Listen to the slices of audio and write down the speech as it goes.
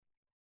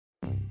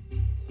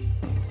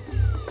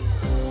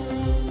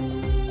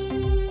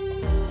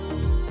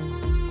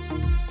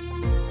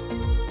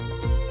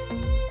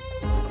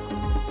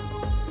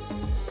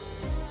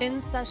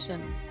In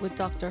Session with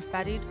Dr.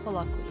 Farid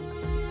Holakwi.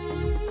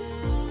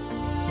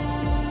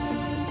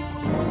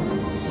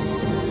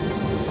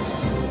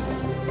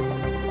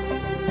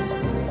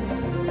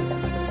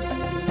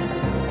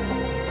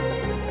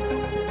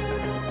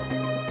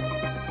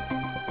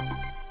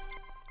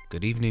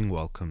 Good evening,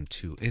 welcome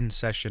to In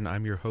Session.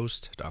 I'm your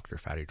host, Dr.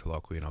 Farid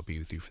Holakwi, and I'll be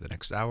with you for the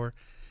next hour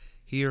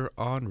here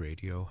on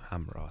Radio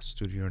Hamra.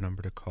 Studio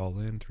number to call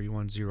in,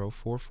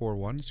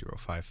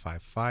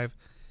 310-441-0555.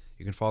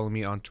 You can follow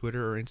me on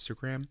Twitter or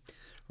Instagram,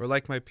 or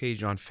like my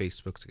page on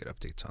Facebook to get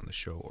updates on the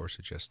show or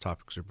suggest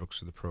topics or books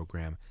for the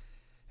program.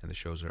 And the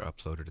shows are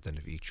uploaded at the end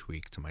of each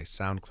week to my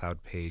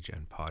SoundCloud page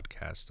and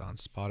podcast on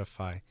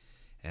Spotify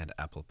and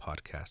Apple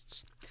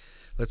Podcasts.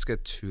 Let's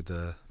get to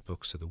the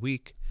books of the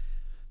week.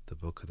 The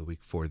book of the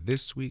week for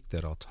this week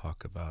that I'll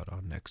talk about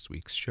on next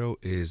week's show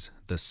is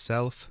The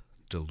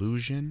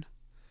Self-Delusion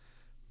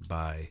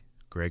by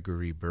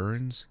Gregory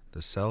Burns.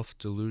 The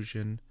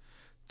Self-Delusion,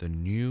 the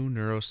new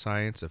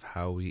neuroscience of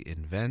how we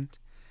invent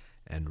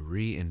and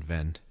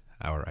reinvent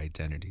our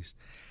identities.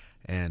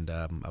 And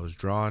I was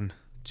drawn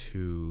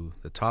to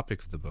the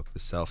topic of the book, The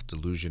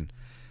Self-Delusion,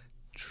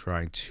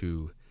 trying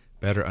to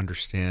better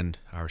understand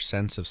our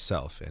sense of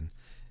self. And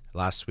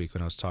last week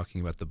when I was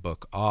talking about the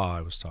book Awe,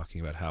 I was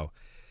talking about how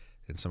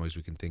in some ways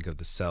we can think of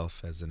the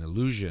self as an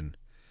illusion,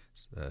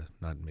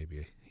 not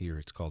maybe here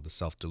it's called the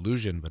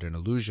self-delusion, but an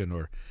illusion,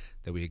 or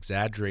that we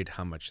exaggerate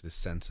how much this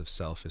sense of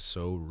self is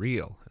so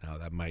real, and how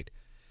that might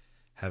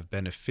have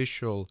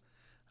beneficial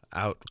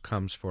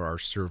outcomes for our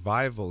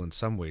survival in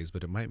some ways,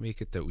 but it might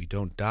make it that we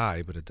don't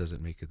die, but it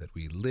doesn't make it that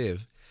we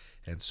live.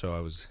 And so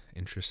I was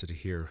interested to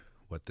hear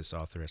what this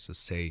author has to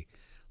say,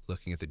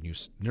 looking at the new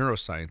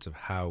neuroscience of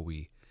how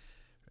we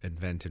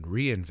invent and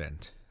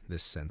reinvent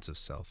this sense of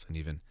self. And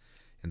even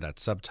in that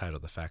subtitle,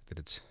 the fact that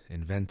it's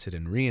invented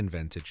and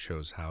reinvented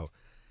shows how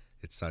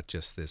it's not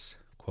just this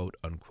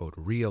quote-unquote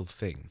real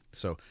thing.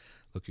 So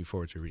looking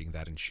forward to reading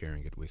that and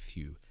sharing it with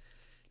you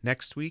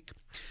next week.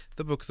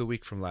 The book of the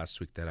week from last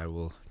week that I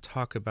will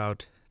talk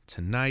about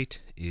tonight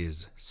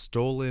is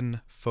Stolen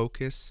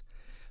Focus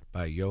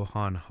by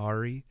Johann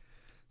Hari.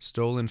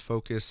 Stolen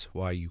Focus,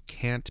 Why You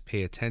Can't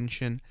Pay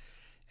Attention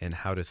and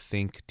How to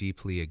Think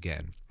Deeply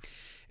Again.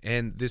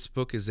 And this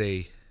book is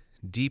a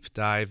deep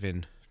dive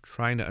in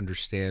trying to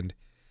understand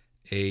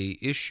a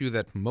issue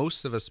that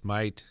most of us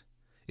might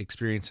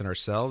experience in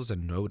ourselves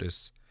and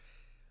notice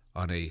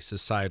on a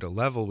societal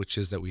level, which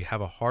is that we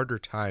have a harder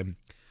time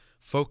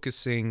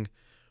focusing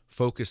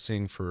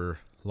for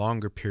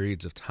longer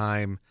periods of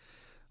time.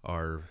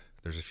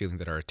 There's a feeling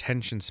that our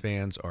attention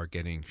spans are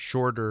getting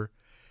shorter,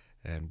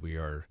 and we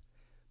are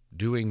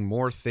doing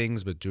more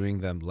things but doing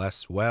them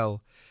less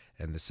well,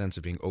 and the sense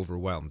of being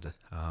overwhelmed.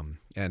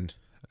 And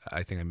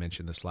I think I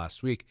mentioned this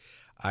last week.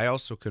 I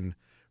also can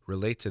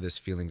relate to this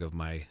feeling of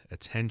my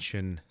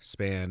attention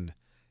span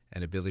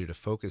and ability to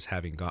focus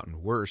having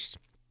gotten worse.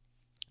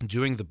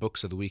 Doing the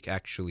books of the week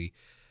actually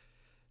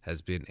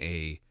has been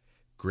a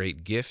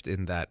great gift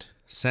in that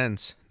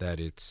sense,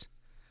 that it's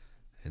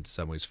in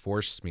some ways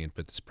forced me and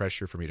put this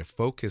pressure for me to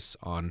focus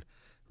on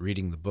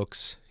reading the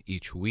books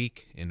each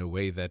week in a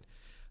way that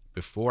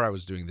before I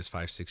was doing this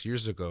 5-6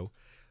 years ago,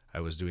 I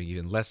was doing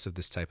even less of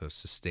this type of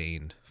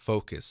sustained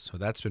focus. So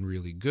that's been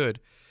really good.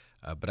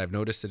 But I've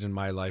noticed it in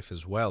my life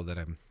as well, that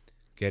I'm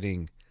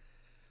getting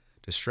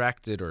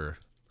distracted or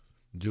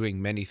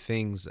doing many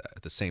things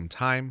at the same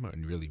time,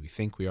 and really we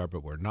think we are,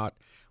 but we're not,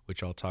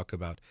 which I'll talk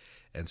about.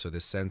 And so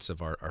this sense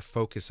of our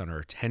focus on our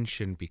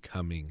attention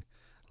becoming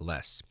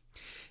less.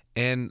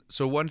 And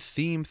so one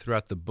theme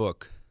throughout the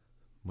book,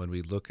 when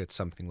we look at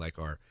something like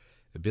our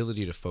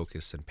ability to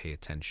focus and pay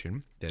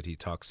attention that he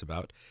talks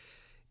about,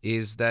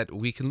 is that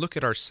we can look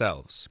at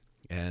ourselves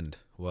and,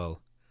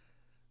 well,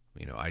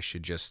 I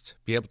should just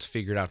be able to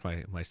figure it out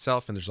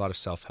myself. And there's a lot of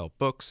self-help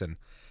books and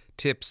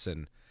tips,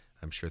 and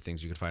I'm sure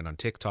things you can find on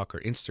TikTok or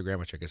Instagram,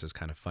 which I guess is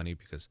kind of funny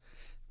because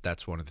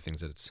that's one of the things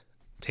that it's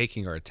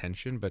taking our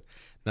attention. But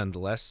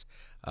nonetheless,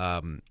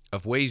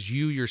 of ways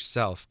you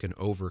yourself can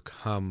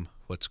overcome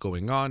what's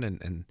going on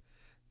and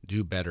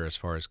do better as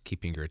far as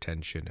keeping your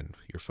attention and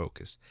your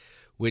focus,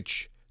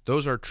 which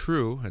those are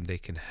true and they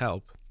can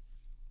help.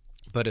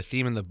 But a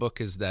theme in the book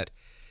is that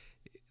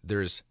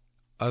there's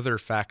other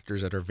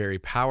factors that are very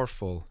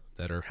powerful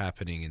that are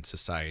happening in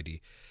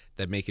society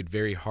that make it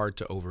very hard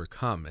to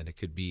overcome. And it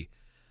could be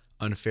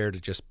unfair to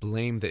just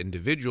blame the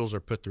individuals or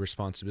put the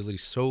responsibility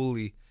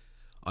solely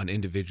on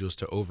individuals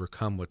to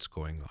overcome what's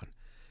going on.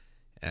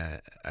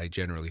 I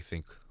generally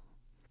think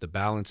the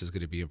balance is going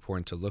to be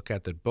important to look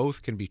at, that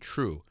both can be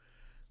true.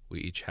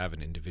 We each have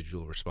an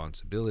individual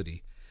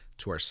responsibility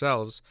to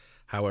ourselves.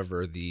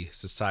 However, the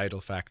societal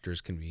factors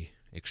can be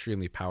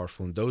extremely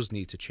powerful, and those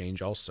need to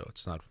change also.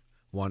 It's not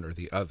one or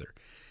the other.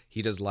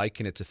 He does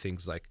liken it to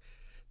things like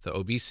the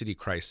obesity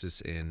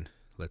crisis in,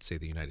 let's say,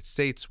 the United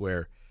States,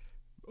 where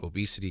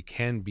obesity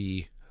can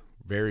be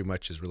very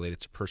much is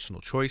related to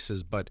personal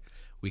choices, but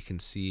we can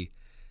see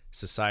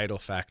societal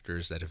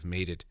factors that have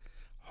made it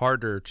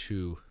harder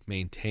to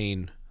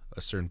maintain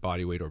a certain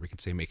body weight, or we can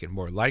say make it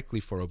more likely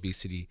for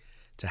obesity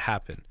to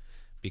happen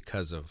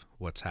because of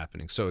what's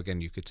happening. So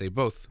again, you could say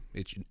both.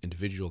 Each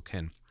individual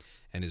can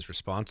and is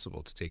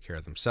responsible to take care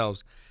of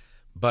themselves,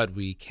 but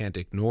we can't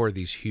ignore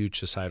these huge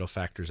societal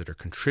factors that are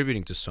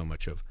contributing to so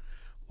much of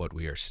what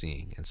we are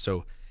seeing. And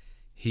so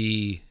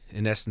he,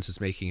 in essence,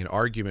 is making an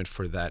argument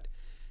for that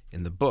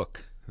in the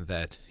book,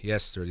 that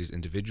yes, there are these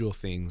individual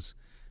things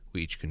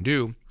we each can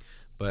do,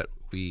 but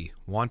we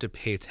want to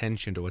pay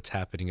attention to what's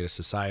happening at a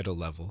societal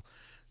level,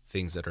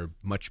 things that are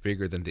much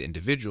bigger than the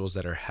individuals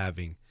that are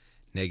having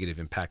negative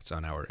impacts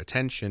on our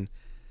attention,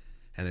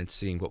 and then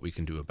seeing what we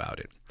can do about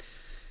it.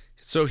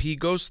 So he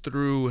goes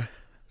through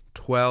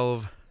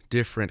 12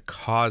 different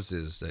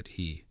causes that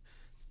he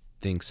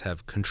thinks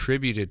have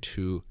contributed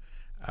to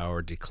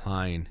our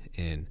decline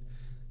in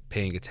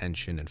paying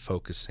attention and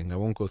focusing. I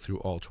won't go through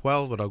all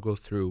 12, but I'll go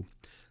through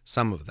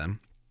some of them.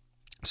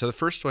 So the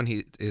first one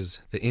is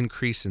the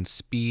increase in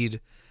speed,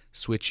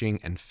 switching,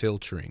 and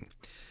filtering.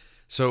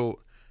 So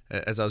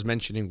as I was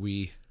mentioning,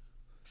 we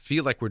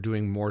feel like we're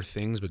doing more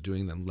things, but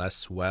doing them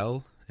less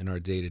well in our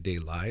day-to-day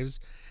lives.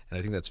 And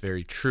I think that's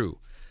very true.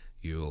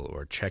 You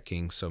are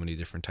checking so many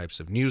different types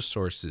of news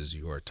sources.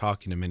 You are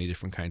talking to many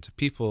different kinds of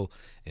people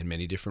in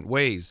many different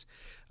ways.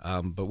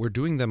 But we're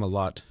doing them a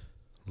lot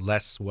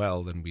less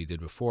well than we did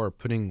before,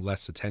 putting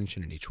less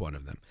attention in each one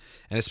of them.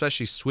 And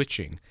especially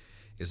switching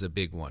is a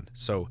big one.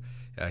 So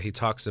he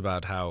talks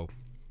about how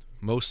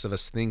most of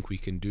us think we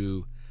can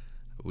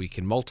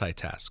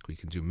multitask. We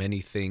can do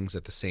many things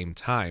at the same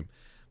time.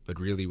 But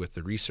really what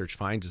the research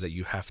finds is that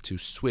you have to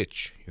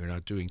switch. You're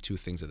not doing two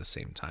things at the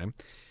same time.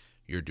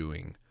 You're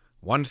doing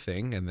one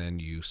thing and then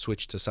you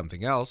switch to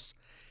something else.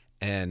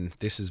 And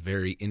this is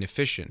very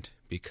inefficient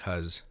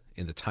because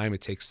in the time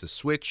it takes to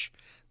switch,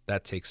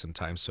 that takes some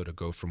time. So to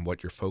go from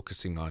what you're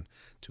focusing on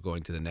to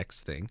going to the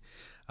next thing,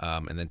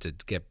 and then to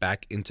get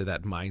back into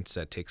that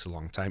mindset takes a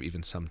long time.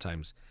 Even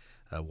sometimes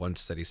one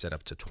study said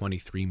up to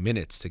 23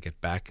 minutes to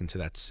get back into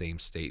that same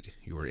state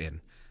you were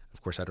in.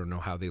 Of course, I don't know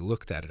how they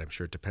looked at it. I'm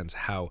sure it depends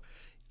how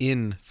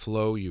in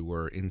flow you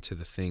were into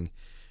the thing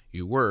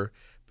you were,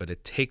 but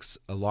it takes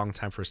a long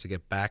time for us to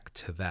get back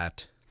to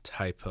that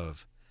type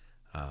of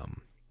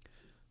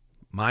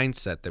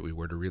mindset that we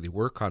were to really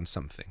work on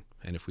something.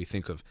 And if we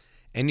think of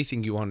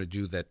anything you want to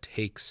do that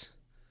takes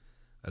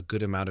a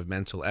good amount of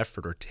mental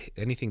effort, or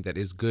anything that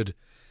is good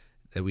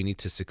that we need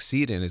to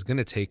succeed in, is going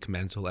to take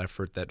mental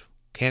effort that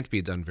can't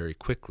be done very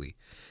quickly.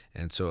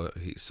 And so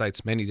he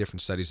cites many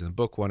different studies in the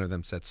book. One of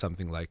them said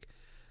something like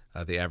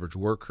the average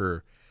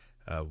worker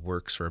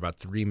works for about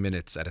 3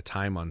 minutes at a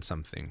time on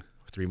something,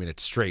 3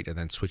 minutes straight, and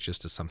then switches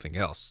to something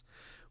else,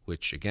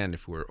 which again,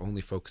 if we're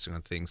only focusing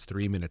on things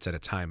 3 minutes at a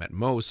time at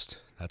most,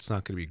 that's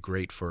not going to be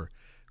great for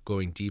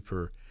going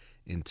deeper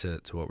into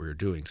what we're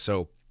doing.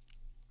 So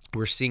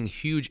we're seeing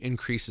huge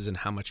increases in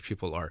how much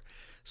people are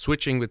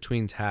switching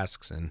between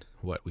tasks and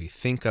what we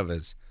think of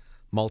as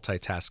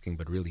multitasking,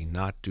 but really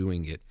not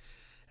doing it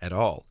at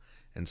all.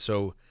 And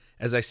so,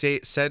 as I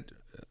said,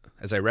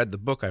 as I read the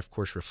book, I of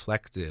course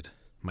reflected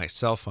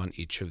myself on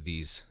each of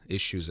these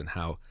issues and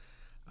how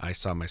I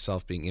saw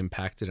myself being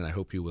impacted, and I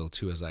hope you will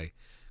too as I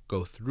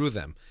go through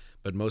them.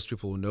 But most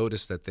people will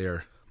notice that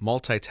they're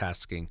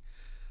multitasking,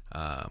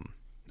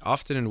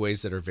 often in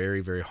ways that are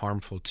very, very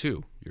harmful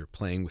too. You're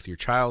playing with your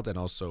child and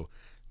also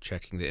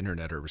checking the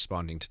internet or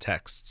responding to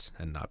texts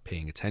and not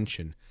paying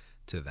attention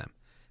to them.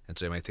 And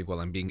so you might think, well,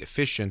 I'm being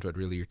efficient, but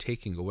really you're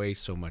taking away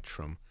so much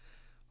from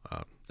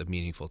the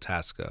meaningful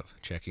task of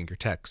checking your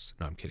texts.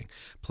 No, I'm kidding.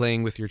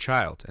 Playing with your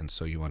child. And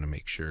so you want to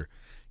make sure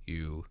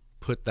you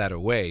put that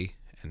away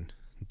and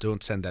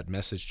don't send that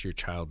message to your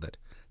child that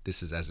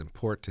this is as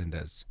important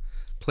as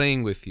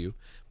playing with you,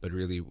 but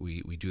really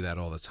we do that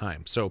all the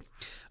time. So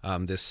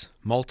this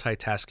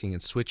multitasking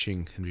and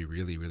switching can be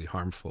really, really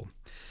harmful.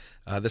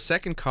 The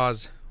second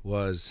cause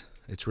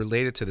it's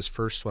related to this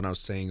first one I was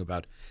saying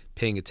about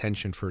paying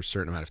attention for a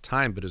certain amount of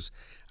time, but it was,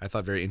 I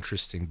thought, very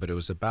interesting, but it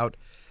was about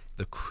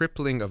the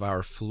crippling of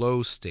our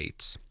flow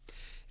states.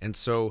 And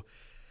so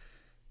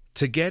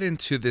to get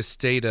into this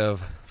state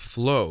of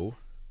flow,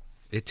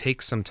 it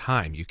takes some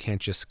time. You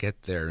can't just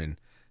get there in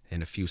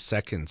a few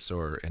seconds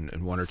or in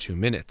 1 or 2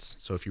 minutes.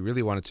 So if you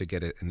really wanted to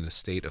get it in a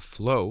state of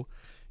flow,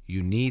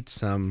 you need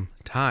some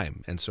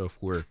time. And so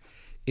if we're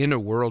in a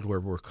world where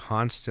we're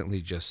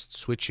constantly just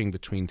switching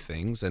between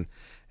things and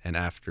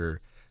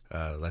after,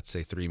 let's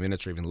say 3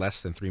 minutes or even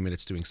less than 3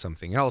 minutes doing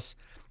something else,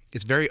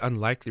 it's very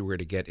unlikely we're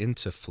to get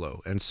into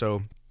flow. And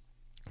so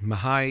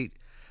Mihai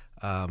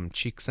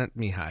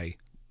Csikszentmihalyi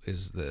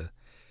is the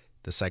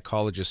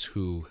psychologist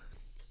who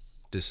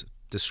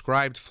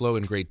described flow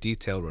in great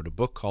detail, wrote a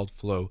book called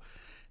Flow,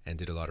 and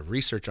did a lot of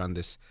research on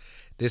this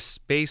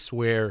space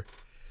where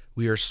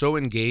we are so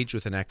engaged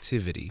with an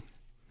activity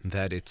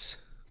that it's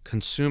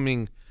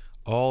consuming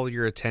all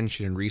your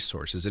attention and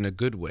resources in a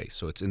good way.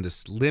 So it's in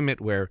this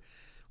limit where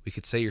we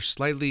could say you're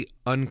slightly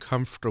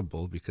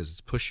uncomfortable because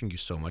it's pushing you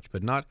so much,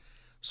 but not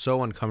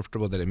so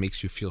uncomfortable that it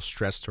makes you feel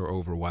stressed or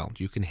overwhelmed.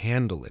 You can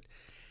handle it,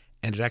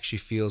 and it actually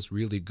feels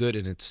really good,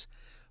 and it's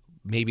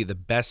maybe the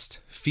best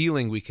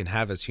feeling we can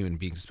have as human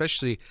beings,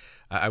 especially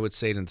I would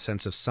say it in the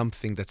sense of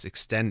something that's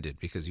extended,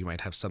 because you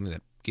might have something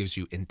that gives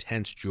you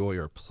intense joy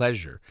or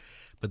pleasure,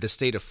 but the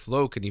state of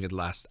flow can even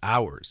last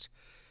hours.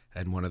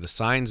 And one of the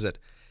signs that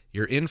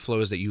you're in flow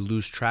is that you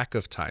lose track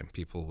of time.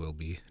 People will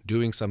be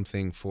doing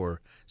something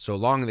for so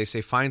long, they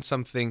say find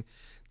something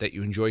that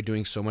you enjoy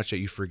doing so much that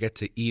you forget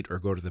to eat or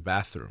go to the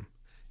bathroom.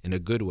 In a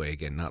good way,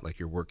 again, not like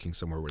you're working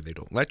somewhere where they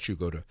don't let you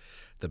go to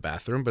the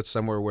bathroom, but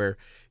somewhere where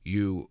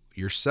you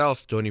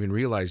yourself don't even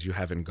realize you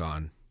haven't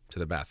gone to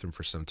the bathroom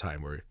for some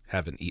time or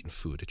haven't eaten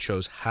food. It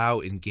shows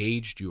how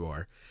engaged you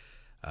are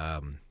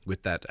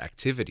with that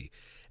activity.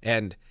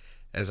 And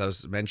as I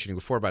was mentioning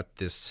before about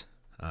this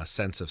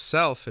sense of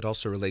self, it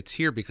also relates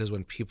here, because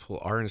when people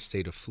are in a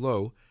state of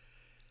flow,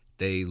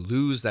 they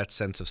lose that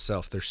sense of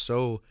self. They're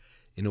so,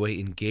 in a way,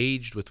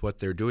 engaged with what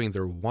they're doing.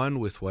 They're one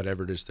with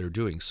whatever it is they're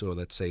doing. So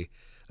let's say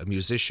a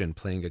musician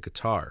playing a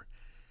guitar,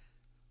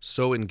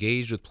 so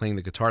engaged with playing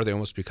the guitar, they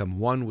almost become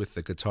one with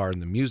the guitar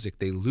and the music.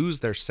 They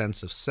lose their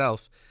sense of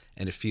self,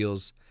 and it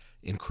feels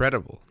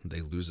incredible.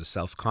 They lose a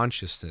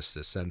self-consciousness,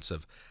 a sense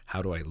of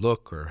how do I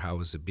look, or how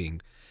is it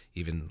being,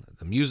 even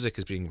the music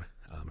is being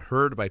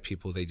heard by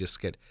people. They just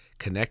get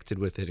connected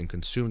with it and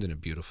consumed in a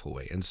beautiful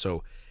way. And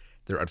so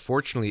there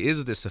unfortunately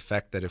is this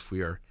effect that if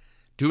we are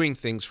doing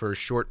things for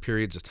short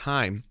periods of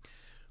time,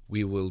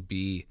 we will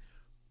be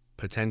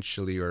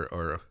potentially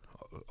or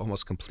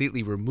almost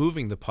completely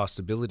removing the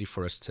possibility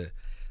for us to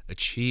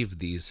achieve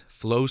these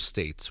flow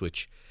states,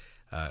 which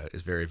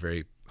is very,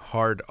 very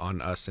hard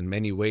on us in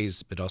many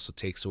ways, but also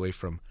takes away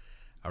from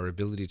our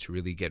ability to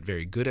really get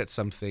very good at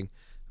something,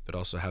 but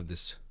also have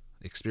this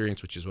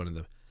experience, which is one of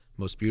the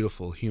most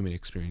beautiful human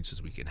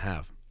experiences we can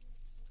have.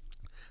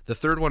 The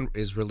third one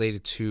is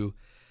related to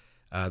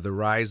the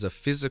rise of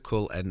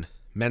physical and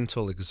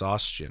mental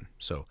exhaustion.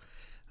 So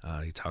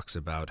he talks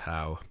about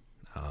how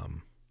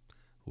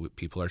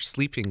people are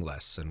sleeping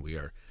less, and we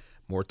are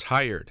more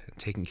tired and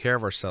taking care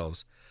of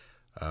ourselves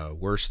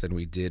worse than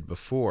we did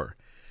before.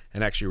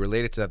 And actually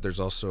related to that,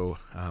 there's also,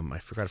 I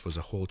forgot if it was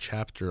a whole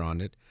chapter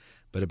on it,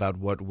 but about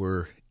what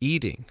we're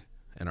eating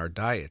and our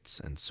diets.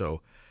 And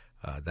so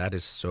that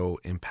is so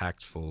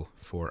impactful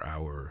for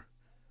our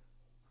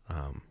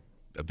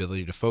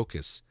ability to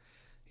focus.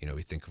 You know,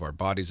 we think of our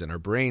bodies and our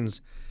brains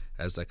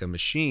as like a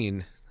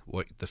machine.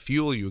 What the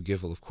fuel you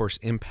give will, of course,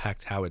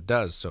 impact how it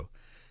does. So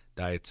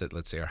diets that,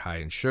 let's say, are high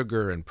in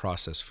sugar and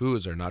processed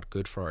foods are not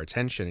good for our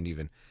attention, and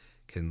even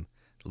can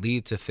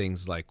lead to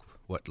things like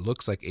what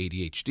looks like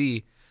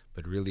ADHD,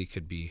 but really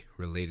could be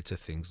related to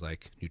things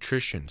like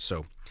nutrition.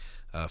 So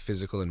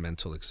physical and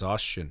mental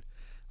exhaustion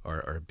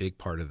are a big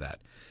part of that.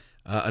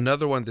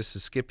 Another one, this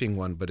is skipping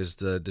one, but is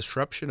the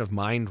disruption of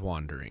mind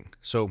wandering.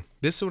 So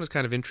this one is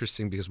kind of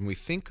interesting, because when we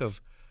think of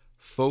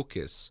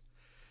focus,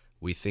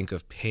 we think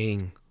of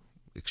paying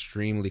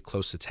extremely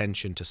close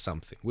attention to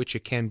something, which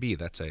it can be.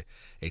 That's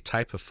a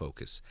type of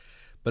focus.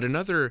 But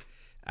another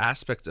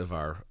aspect of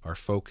our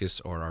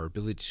focus, or our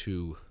ability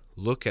to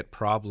look at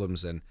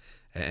problems and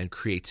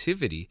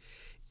creativity,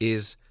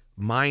 is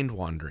mind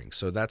wandering.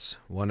 So that's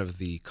one of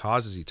the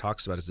causes he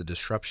talks about, is the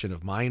disruption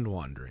of mind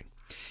wandering.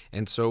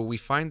 And so we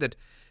find that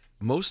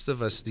most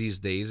of us these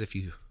days, if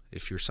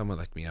you're someone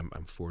like me,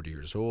 I'm 40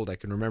 years old, I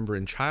can remember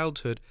in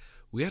childhood,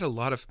 we had a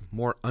lot of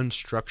more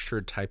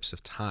unstructured types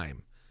of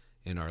time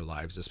in our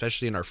lives,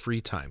 especially in our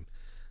free time.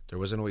 There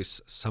wasn't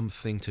always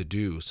something to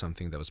do,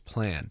 something that was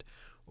planned.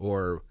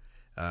 Or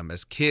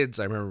as kids,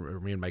 I remember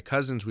me and my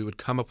cousins, we would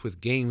come up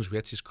with games. We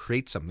had to just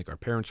create something. Our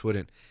parents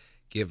wouldn't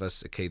give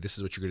us, okay, this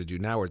is what you're going to do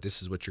now, or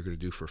this is what you're going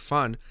to do for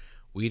fun.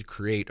 We'd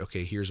create,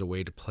 okay, here's a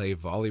way to play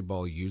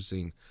volleyball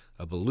using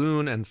a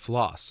balloon and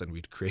floss. And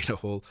we'd create a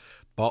whole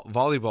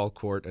volleyball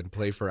court and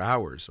play for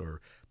hours,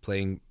 or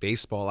playing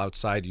baseball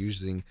outside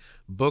using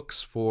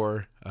books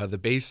for the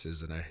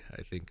bases. And I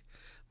think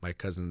my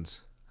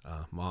cousin's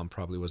mom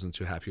probably wasn't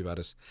too happy about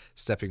us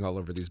stepping all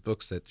over these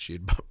books that she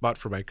had bought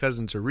for my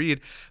cousin to read,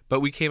 but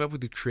we came up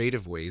with the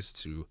creative ways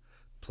to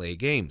play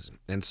games.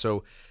 And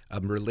so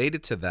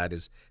related to that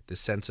is the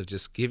sense of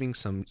just giving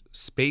some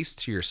space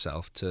to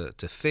yourself to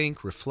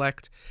think,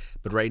 reflect.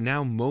 But right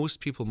now, most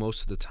people,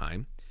 most of the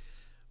time,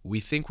 we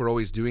think we're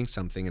always doing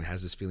something and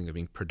has this feeling of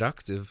being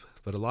productive,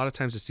 but a lot of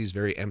times it's these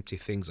very empty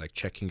things like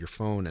checking your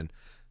phone and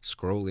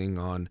scrolling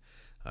on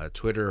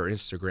Twitter or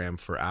Instagram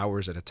for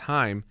hours at a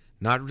time,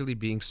 not really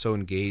being so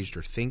engaged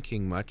or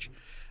thinking much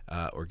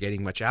or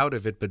getting much out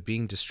of it, but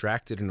being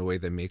distracted in a way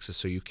that makes it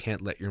so you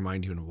can't let your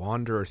mind even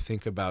wander or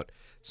think about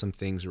some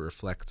things or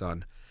reflect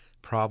on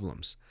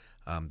problems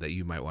that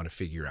you might want to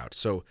figure out.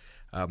 So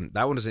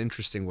that one is an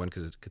interesting one,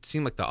 because it could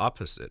seem like the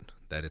opposite,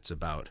 that it's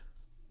about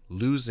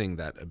losing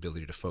that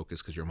ability to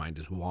focus because your mind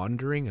is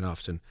wandering, and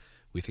often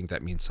we think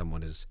that means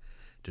someone is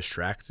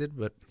distracted,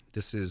 but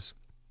this is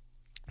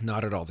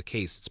not at all the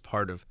case. It's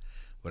part of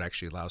what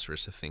actually allows for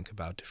us to think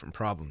about different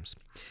problems.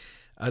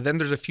 Then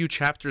there's a few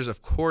chapters,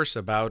 of course,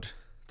 about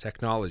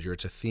technology, or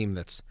it's a theme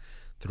that's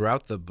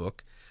throughout the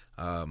book.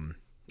 And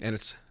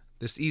it's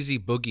this easy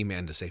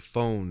boogeyman to say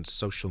phones,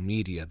 social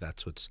media,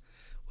 that's what's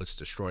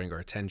destroying our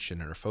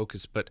attention and our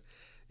focus. But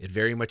it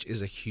very much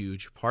is a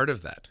huge part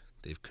of that.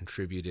 They've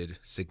contributed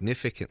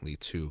significantly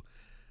to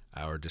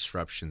our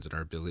disruptions and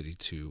our ability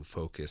to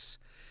focus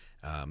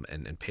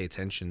and pay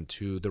attention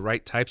to the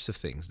right types of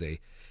things. They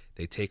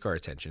take our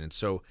attention. And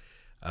so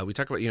we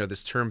talk about,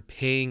 this term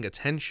paying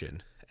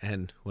attention.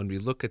 And when we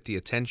look at the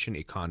attention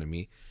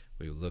economy,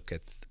 we look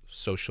at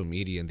social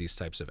media and these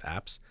types of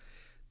apps,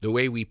 the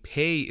way we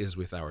pay is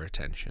with our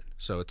attention.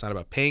 So it's not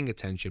about paying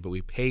attention, but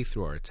we pay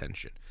through our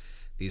attention.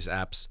 These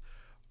apps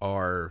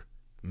are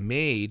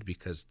made,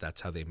 because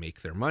that's how they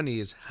make their money,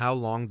 is how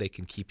long they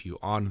can keep you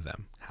on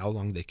them, how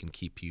long they can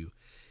keep you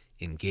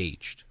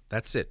engaged.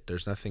 That's it.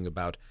 There's nothing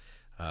about,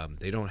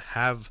 they don't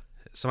have,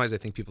 sometimes I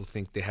think people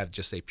think they have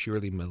just a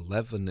purely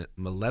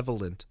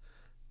malevolent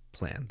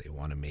plan. They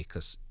want to make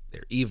us,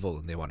 they're evil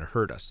and they want to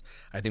hurt us.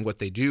 I think what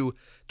they do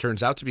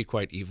turns out to be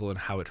quite evil in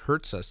how it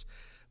hurts us.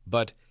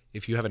 But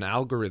if you have an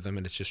algorithm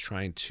and it's just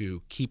trying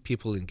to keep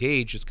people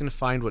engaged, it's going to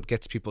find what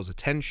gets people's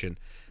attention,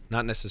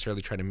 not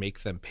necessarily try to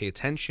make them pay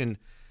attention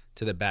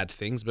to the bad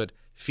things, but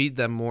feed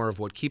them more of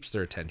what keeps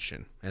their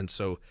attention. And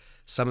so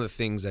some of the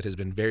things that has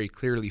been very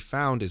clearly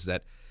found is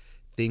that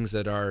things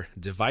that are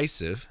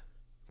divisive,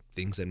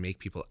 things that make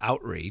people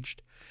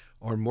outraged,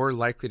 are more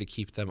likely to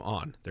keep them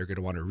on. They're going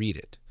to want to read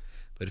it.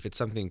 But if it's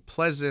something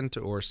pleasant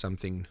or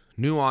something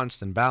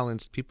nuanced and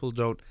balanced, people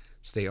don't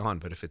stay on.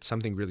 But if it's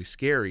something really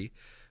scary,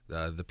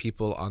 the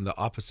people on the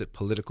opposite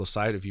political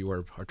side of you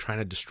are trying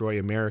to destroy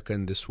America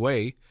in this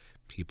way,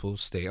 people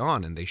stay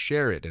on and they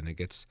share it, and it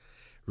gets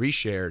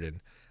reshared and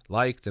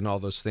liked and all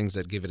those things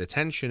that give it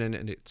attention,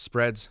 and it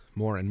spreads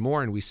more and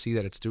more, and we see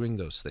that it's doing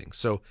those things.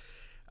 So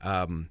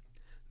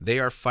they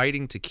are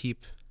fighting to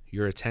keep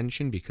your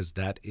attention because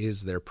that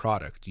is their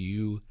product,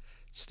 you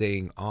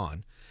staying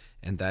on,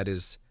 and that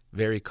is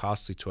very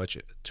costly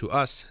to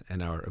us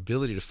and our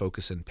ability to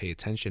focus and pay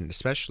attention,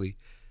 especially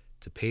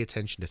to pay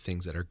attention to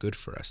things that are good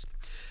for us.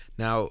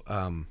 Now,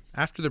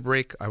 after the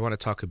break, I want to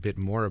talk a bit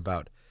more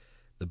about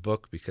the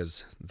book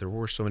because there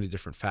were so many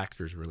different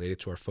factors related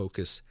to our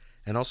focus,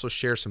 and also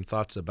share some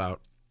thoughts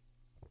about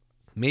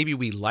maybe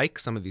we like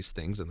some of these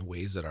things and the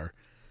ways that our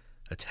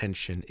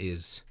attention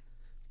is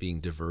being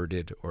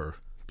diverted or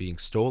being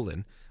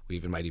stolen. We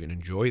might even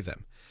enjoy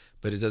them.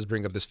 But it does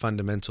bring up this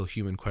fundamental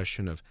human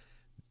question of,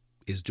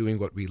 is doing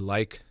what we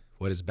like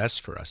what is best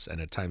for us? And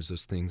at times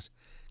those things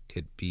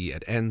could be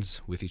at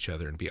ends with each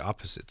other and be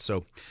opposites.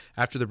 So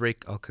after the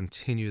break, I'll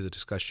continue the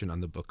discussion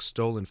on the book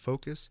Stolen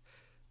Focus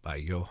by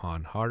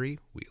Johann Hari.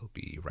 We'll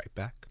be right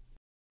back.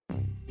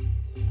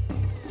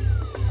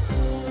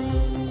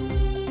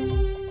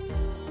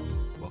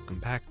 Welcome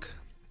back.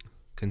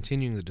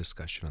 Continuing the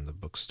discussion on the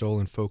book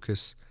Stolen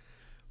Focus,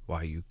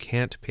 Why You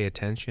Can't Pay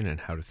Attention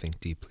and How to Think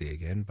Deeply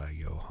Again by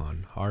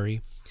Johann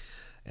Hari.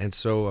 And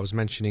so I was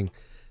mentioning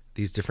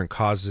these different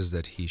causes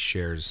that he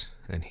shares,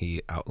 and he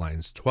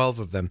outlines 12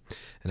 of them,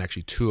 and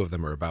actually 2 of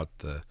them are about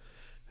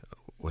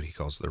what he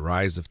calls the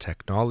rise of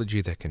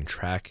technology that can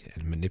track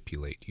and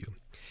manipulate you.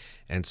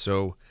 And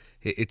so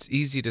it's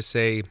easy to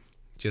say,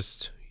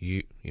 just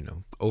you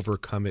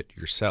overcome it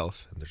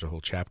yourself, and there's a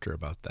whole chapter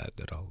about that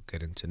I'll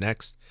get into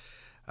next.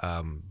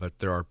 But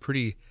there are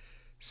pretty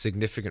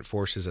significant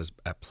forces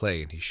at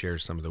play, and he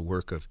shares some of the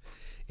work of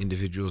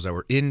individuals that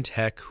were in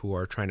tech who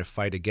are trying to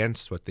fight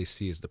against what they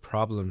see as the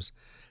problems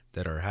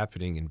that are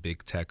happening in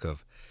big tech,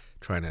 of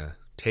trying to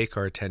take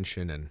our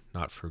attention, and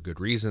not for good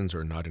reasons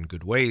or not in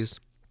good ways,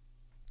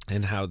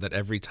 and how that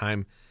every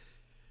time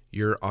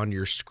you're on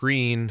your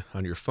screen,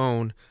 on your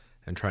phone,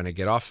 and trying to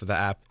get off of the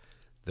app,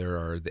 there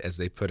are, as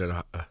they put it,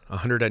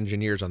 100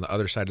 engineers on the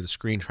other side of the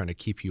screen trying to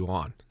keep you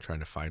on, trying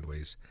to find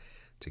ways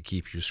to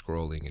keep you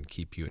scrolling and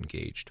keep you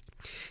engaged.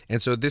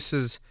 And so this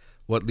is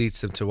what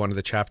leads him to one of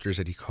the chapters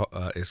that he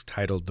is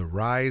titled The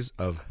Rise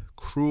of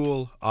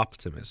Cruel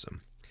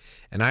Optimism.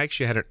 And I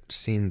actually hadn't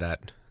seen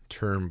that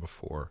term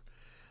before,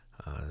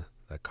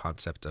 the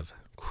concept of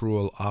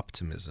cruel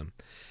optimism.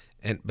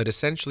 But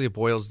essentially it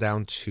boils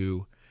down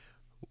to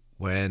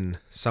when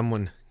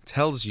someone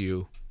tells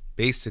you,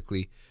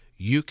 basically,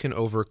 you can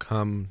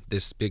overcome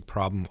this big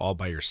problem all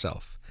by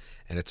yourself,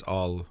 and it's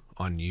all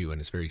on you,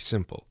 and it's very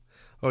simple.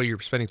 Oh,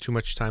 you're spending too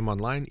much time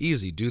online?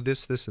 Easy, do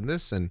this, this, and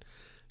this, and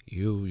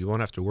you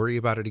won't have to worry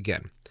about it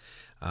again.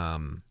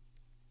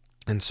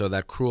 And so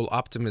that cruel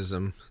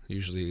optimism,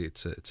 usually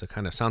it's a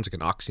kind of sounds like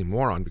an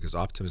oxymoron, because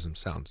optimism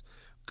sounds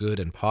good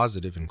and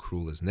positive and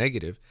cruel is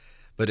negative,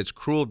 but it's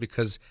cruel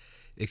because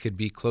it could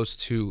be close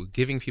to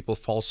giving people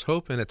false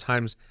hope, and at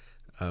times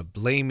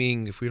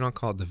blaming, if we don't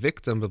call it the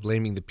victim, but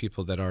blaming the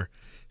people that are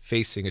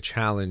facing a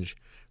challenge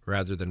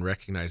rather than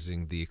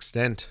recognizing the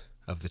extent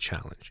of the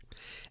challenge.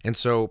 And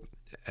so,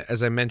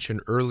 as I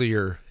mentioned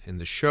earlier in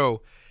the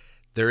show,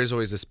 there is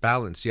always this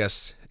balance.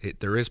 Yes,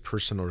 there is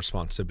personal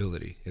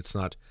responsibility. It's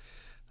not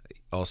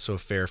also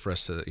fair for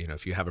us to,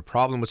 if you have a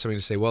problem with something,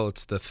 to say, well,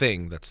 it's the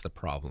thing that's the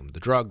problem, the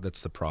drug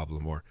that's the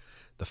problem, or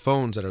the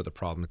phones that are the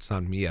problem. It's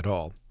not me at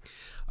all.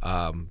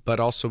 But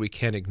also we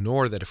can't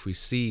ignore that if we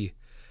see,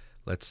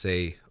 let's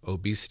say,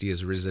 obesity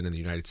has risen in the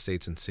United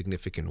States in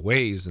significant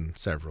ways in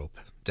several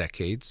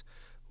decades,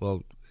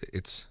 well,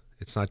 it's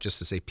not just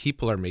to say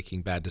people are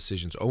making bad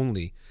decisions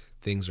only.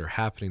 things are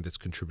happening that's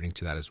contributing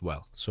to that as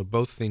well. So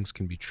both things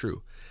can be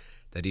true,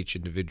 that each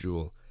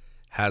individual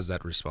has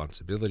that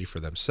responsibility for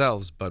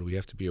themselves, but we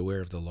have to be aware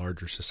of the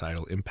larger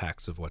societal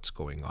impacts of what's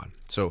going on.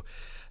 So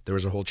there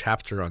was a whole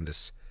chapter on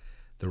this,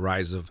 the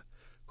rise of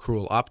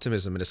cruel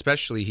optimism, and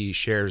especially he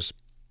shares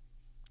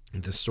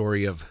the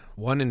story of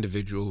one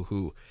individual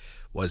who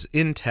was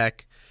in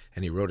tech,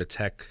 and he wrote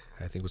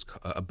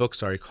a book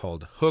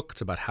called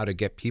Hooked, about how to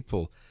get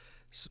people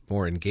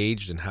more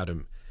engaged and how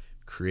to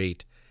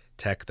create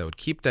tech that would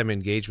keep them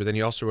engaged. But then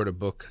he also wrote a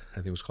book, I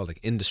think it was called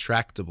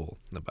Indistractable,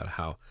 about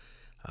how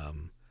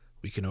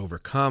we can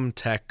overcome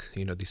tech,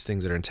 these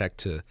things that are in tech,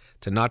 to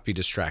not be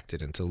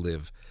distracted and to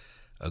live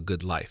a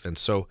good life. And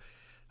so,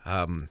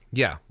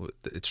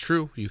 it's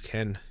true. You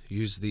can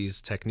use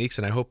these techniques,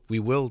 and I hope we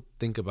will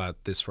think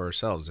about this for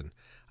ourselves. And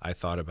I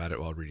thought about it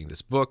while reading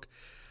this book.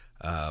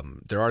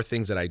 There are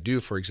things that I do.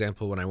 For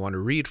example, when I want to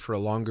read for a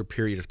longer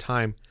period of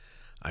time,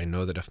 I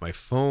know that if my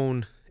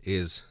phone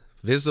is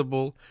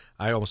visible,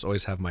 I almost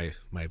always have my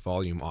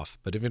volume off.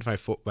 But even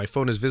if my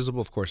phone is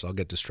visible, of course, I'll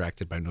get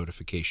distracted by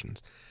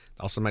notifications.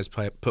 I'll sometimes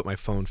put my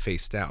phone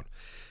face down.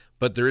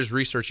 But there is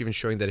research even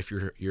showing that if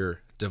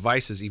your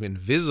device is even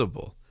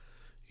visible,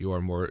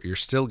 you're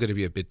still going to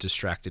be a bit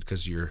distracted,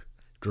 because you're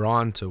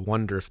drawn to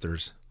wonder if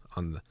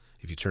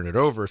you turn it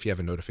over, if you have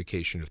a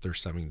notification, if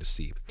there's something to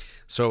see.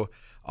 So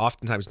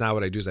oftentimes now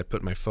what I do is I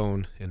put my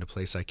phone in a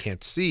place I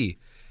can't see,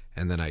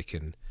 and then I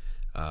can,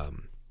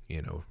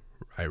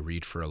 I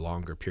read for a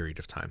longer period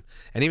of time.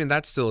 And even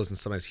that still isn't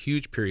sometimes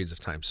huge periods of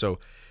time. So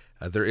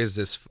there is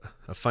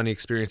a funny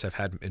experience I've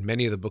had in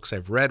many of the books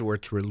I've read where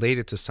it's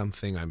related to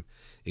something I'm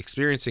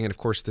experiencing. And of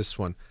course, this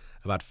one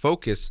about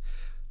focus,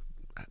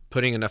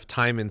 putting enough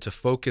time into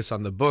focus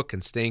on the book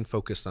and staying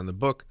focused on the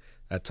book,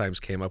 at times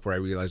came up where I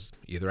realized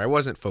either I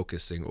wasn't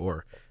focusing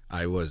or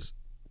I was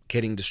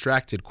getting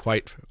distracted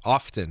quite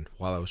often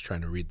while I was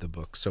trying to read the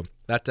book. So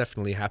that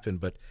definitely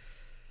happened. But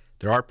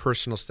there are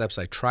personal steps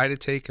I try to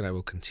take and I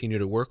will continue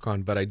to work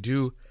on. But I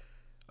do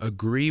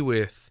agree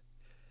with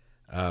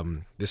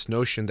this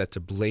notion that to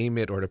blame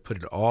it or to put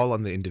it all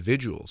on the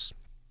individuals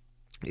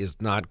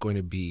is not going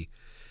to be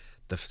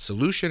the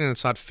solution, and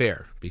it's not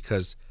fair,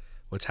 because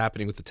what's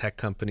happening with the tech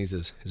companies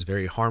is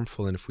very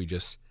harmful. And if we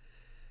just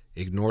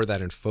ignore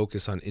that and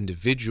focus on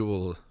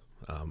individual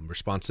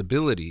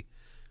responsibility,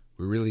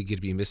 we're really going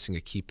to be missing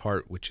a key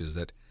part, which is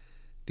that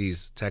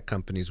these tech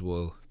companies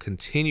will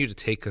continue to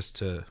take us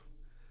to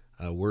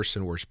a worse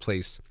and worse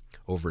place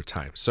over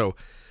time. So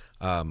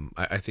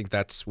I think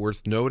that's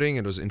worth noting.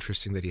 And it was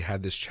interesting that he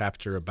had this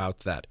chapter about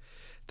that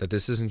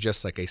this isn't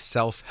just like a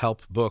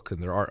self-help book,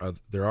 and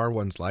there are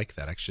ones like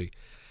that. Actually,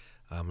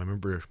 I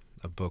remember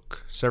a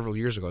book several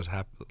years ago I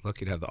was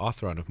lucky to have the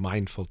author on, of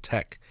Mindful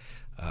Tech.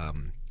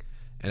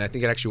 And I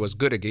think it actually was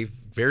good. It gave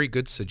very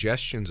good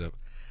suggestions of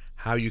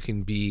how you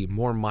can be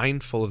more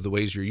mindful of the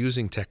ways you're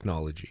using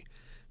technology,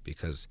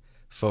 because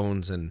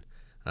phones and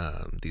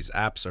these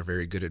apps are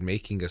very good at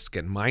making us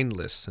get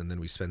mindless, and then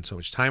we spend so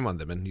much time on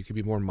them. And you can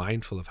be more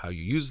mindful of how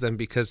you use them,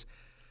 because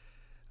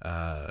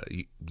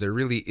there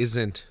really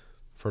isn't,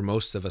 for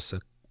most of us,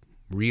 a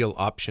real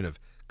option of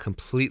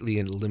completely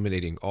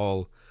eliminating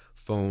all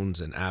phones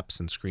and apps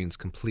and screens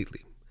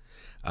completely.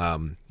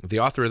 The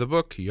author of the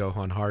book,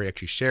 Johann Hari,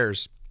 actually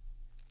shares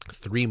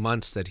 3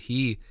 months that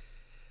he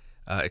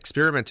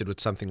experimented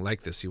with something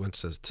like this. He went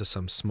to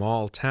some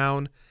small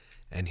town,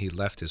 and he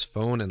left his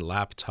phone and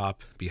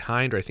laptop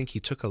behind, or I think he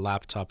took a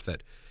laptop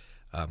that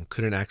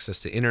couldn't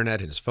access the internet,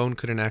 and his phone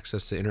couldn't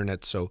access the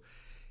internet. So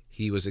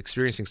he was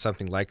experiencing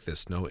something like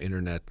this: no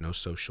internet, no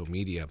social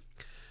media,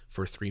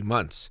 for 3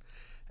 months.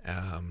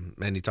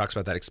 And he talks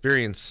about that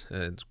experience,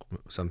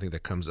 something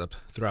that comes up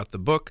throughout the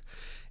book.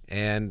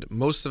 And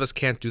most of us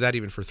can't do that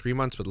even for 3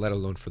 months, but let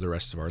alone for the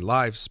rest of our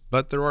lives.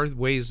 But there are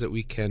ways that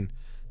we can,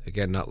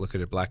 again, not look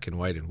at it black and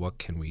white and what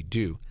can we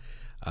do.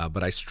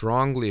 But I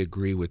strongly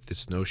agree with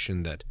this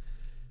notion that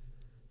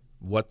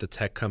what the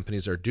tech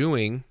companies are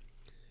doing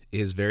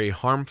is very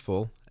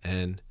harmful,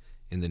 and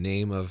in the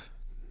name of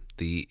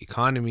the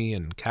economy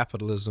and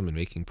capitalism and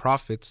making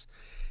profits,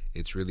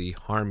 it's really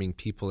harming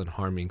people and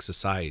harming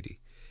society.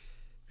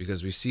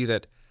 Because we see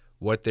that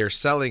what they're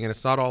selling, and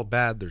it's not all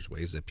bad, there's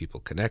ways that people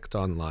connect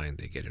online,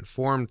 they get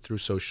informed through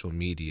social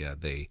media,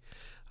 they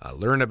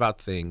learn about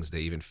things,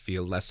 they even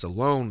feel less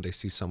alone, they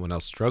see someone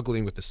else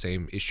struggling with the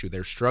same issue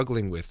they're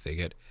struggling with, they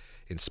get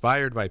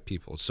inspired by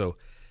people. So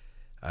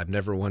I've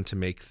never wanted to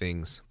make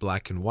things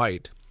black and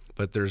white,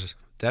 but there's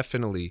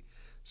definitely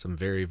some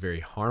very, very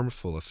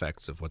harmful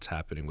effects of what's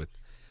happening with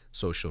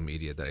social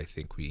media that I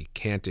think we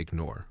can't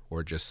ignore,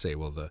 or just say,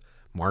 well, the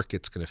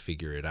market's going to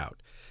figure it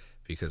out,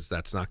 because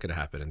that's not going to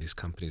happen. And these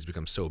companies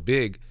become so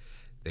big,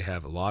 they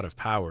have a lot of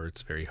power,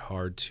 it's very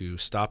hard to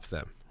stop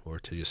them, or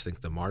to just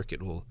think the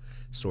market will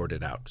sort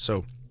it out.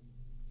 So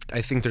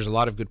I think there's a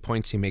lot of good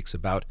points he makes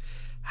about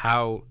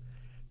how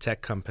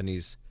tech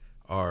companies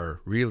are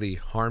really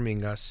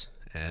harming us,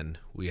 and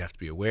we have to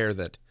be aware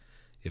that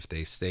if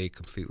they stay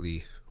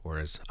completely or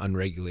as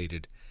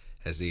unregulated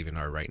as they even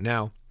are right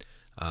now,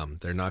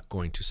 they're not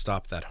going to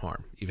stop that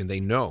harm. Even they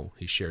know,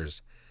 he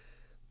shares,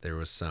 there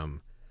was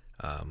some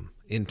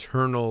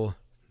internal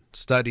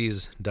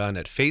studies done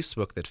at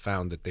Facebook that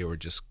found that they were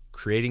just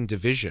creating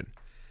division.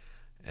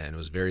 And it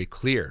was very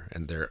clear,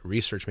 and their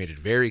research made it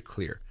very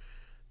clear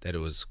that it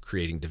was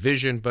creating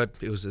division, but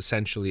it was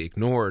essentially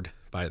ignored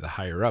by the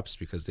higher-ups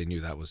because they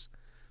knew that was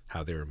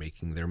how they were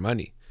making their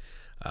money.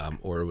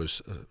 Or it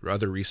was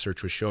other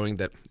research was showing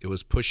that it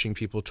was pushing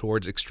people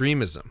towards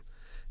extremism,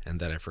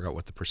 and that I forgot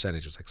what the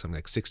percentage was, like something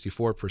like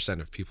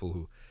 64% of people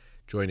who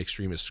joined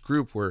extremist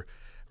group were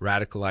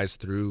radicalized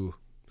through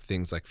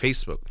things like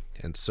Facebook.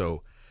 And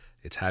so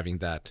it's having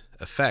that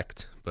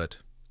effect, but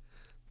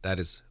that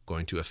is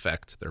going to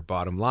affect their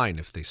bottom line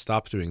if they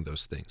stop doing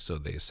those things. So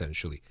they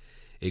essentially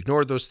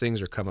ignore those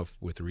things or come up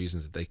with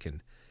reasons that they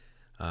can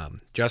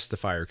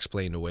justify or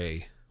explain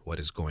away what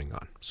is going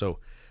on. So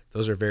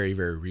those are very,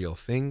 very real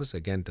things.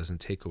 Again, doesn't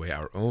take away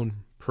our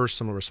own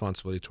personal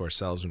responsibility to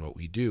ourselves and what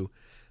we do,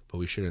 but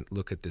we shouldn't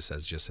look at this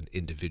as just an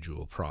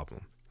individual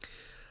problem.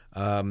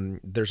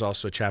 There's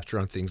also a chapter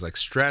on things like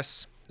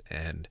stress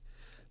and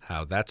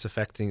how that's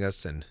affecting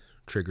us and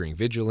triggering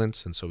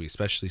vigilance. And so we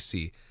especially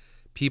see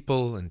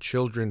people and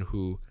children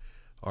who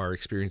are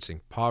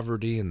experiencing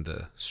poverty and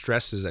the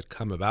stresses that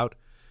come about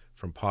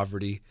from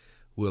poverty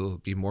will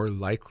be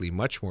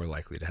much more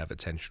likely to have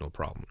attentional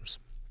problems,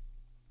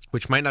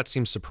 which might not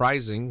seem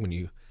surprising when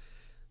you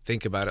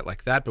think about it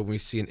like that. But when we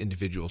see an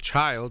individual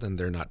child and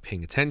they're not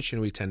paying attention,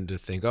 we tend to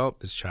think, oh,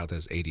 this child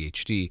has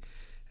ADHD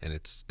and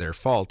it's their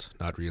fault,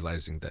 not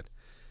realizing that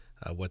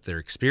what they're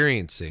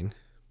experiencing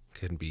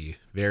can be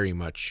very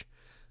much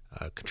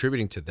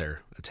contributing to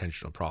their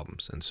attentional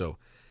problems. And so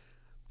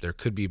there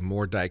could be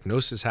more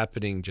diagnosis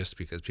happening just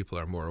because people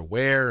are more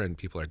aware and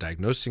people are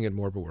diagnosing it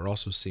more, but we're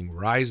also seeing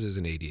rises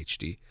in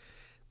ADHD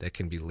that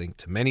can be linked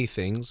to many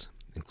things,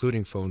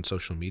 including phone,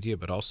 social media,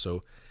 but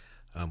also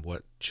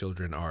what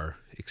children are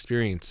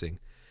experiencing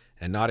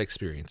and not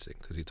experiencing,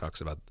 because he talks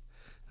about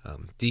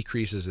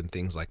decreases in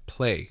things like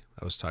play.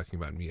 I was talking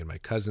about me and my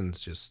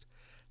cousins just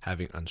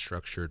having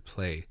unstructured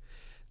play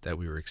that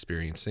we were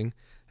experiencing,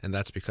 and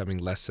that's becoming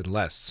less and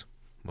less.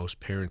 Most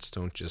parents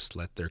don't just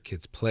let their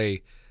kids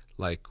play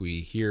like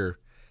we hear,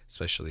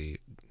 especially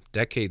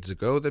decades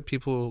ago, that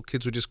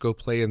kids would just go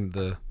play in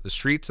the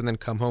streets and then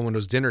come home when it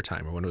was dinner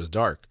time or when it was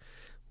dark.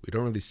 We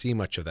don't really see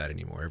much of that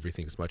anymore.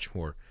 Everything's much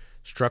more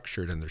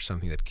structured, and there's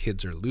something that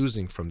kids are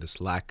losing from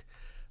this lack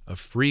of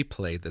free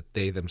play that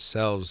they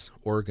themselves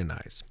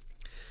organize.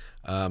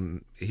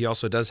 He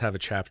also does have a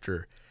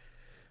chapter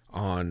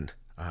on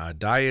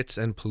diets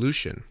and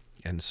pollution.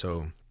 And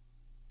so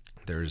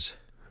there's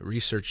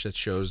research that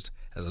shows,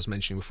 as I was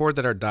mentioning before,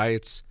 that our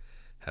diets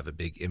have a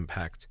big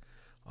impact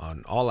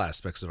on all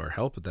aspects of our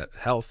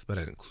health, but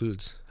it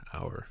includes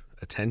our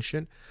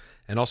attention,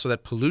 and also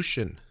that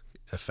pollution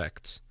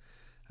affects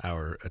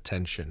our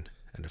attention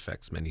and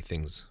affects many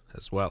things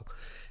as well.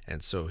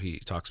 And so he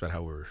talks about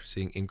how we're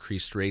seeing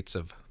increased rates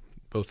of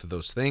both of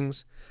those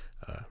things,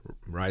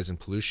 rise in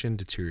pollution,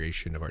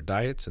 deterioration of our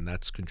diets, and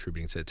that's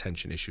contributing to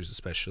attention issues,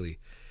 especially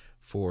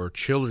for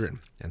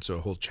children. And so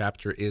a whole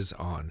chapter is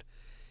on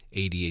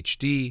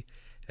ADHD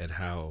and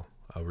how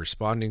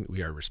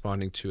we are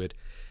responding to it.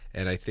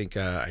 And I think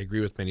I agree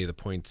with many of the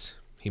points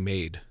he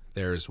made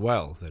there as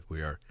well, that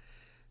we are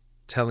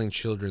telling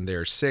children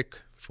they're sick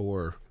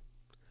for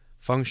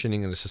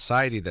functioning in a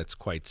society that's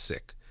quite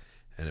sick.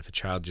 And if a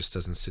child just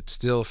doesn't sit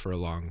still for a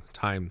long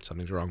time,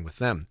 something's wrong with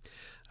them.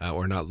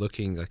 Or not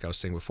looking, like I was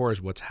saying before,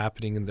 is what's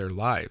happening in their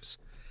lives.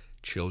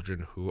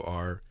 Children who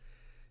are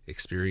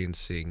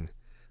experiencing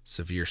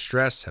severe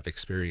stress, have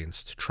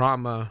experienced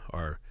trauma,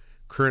 are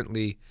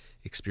currently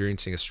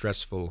experiencing a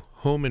stressful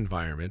home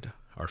environment,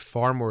 are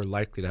far more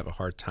likely to have a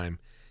hard time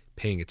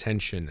paying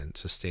attention and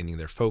sustaining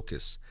their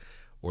focus.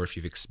 Or if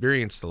you've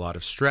experienced a lot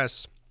of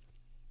stress,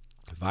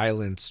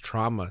 violence,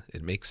 trauma,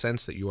 it makes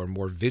sense that you are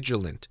more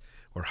vigilant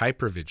or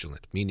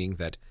hypervigilant, meaning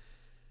that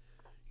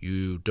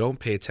you don't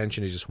pay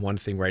attention to just one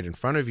thing right in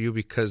front of you,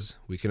 because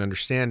we can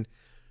understand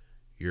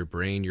your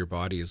brain, your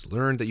body has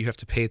learned that you have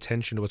to pay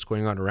attention to what's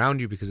going on around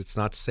you because it's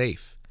not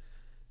safe.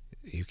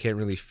 You can't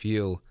really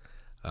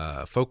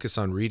focus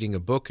on reading a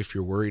book if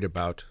you're worried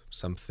about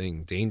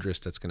something dangerous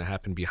that's going to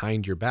happen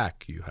behind your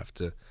back. You have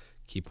to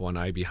keep one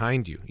eye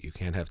behind you. You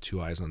can't have two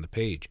eyes on the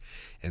page.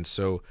 And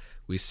so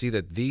we see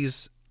that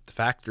these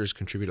factors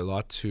contribute a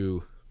lot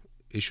to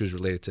issues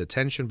related to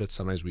attention, but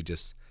sometimes we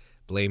just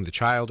blame the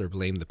child or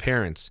blame the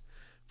parents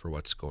for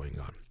what's going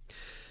on.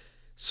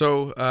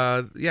 So,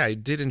 I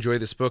did enjoy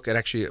this book. And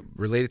actually,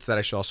 related to that,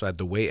 I should also add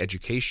the way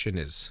education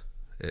is,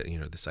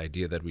 this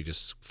idea that we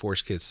just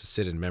force kids to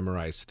sit and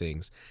memorize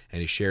things.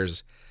 And he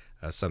shares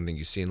something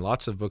you see in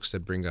lots of books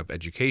that bring up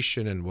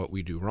education and what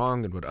we do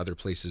wrong and what other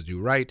places do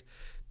right.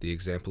 The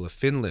example of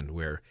Finland,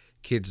 where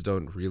kids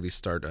don't really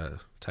start a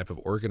type of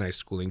organized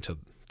schooling till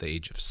the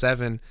age of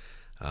 7.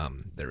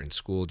 They're in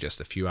school just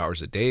a few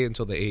hours a day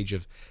until the age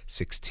of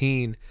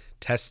 16.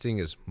 Testing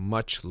is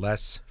much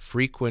less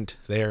frequent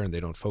there, and they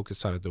don't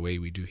focus on it the way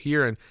we do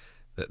here. And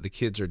the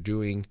kids are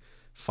doing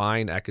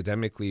fine,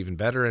 academically even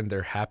better, and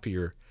they're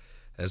happier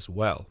as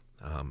well.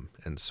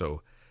 And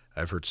so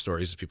I've heard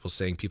stories of people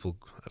saying people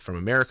from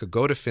America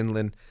go to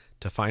Finland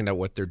to find out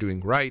what they're doing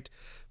right,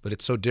 but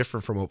it's so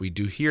different from what we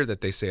do here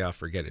that they say,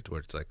 forget it, where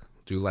it's like,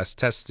 do less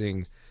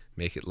testing,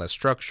 make it less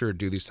structured,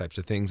 do these types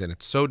of things. And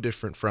it's so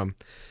different from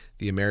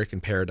the American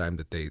paradigm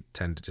that they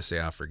tend to just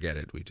say, forget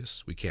it.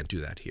 We can't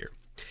do that here.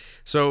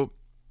 So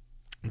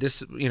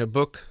this,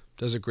 book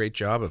does a great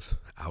job of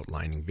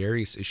outlining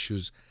various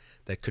issues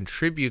that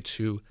contribute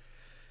to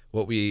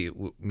what we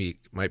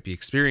might be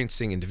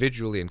experiencing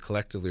individually and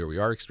collectively, or we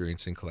are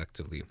experiencing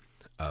collectively,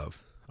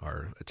 of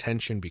our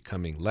attention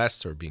becoming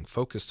less or being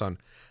focused on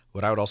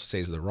what I would also say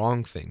is the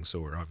wrong thing. So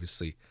we're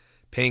obviously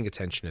paying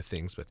attention to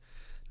things, but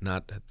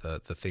not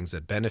the things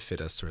that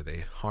benefit us or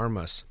they harm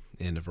us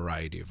in a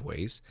variety of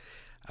ways.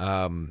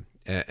 And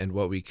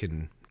what we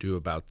can do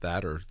about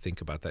that or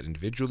think about that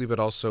individually, but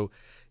also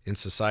in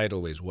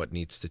societal ways, what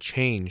needs to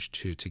change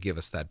to give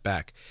us that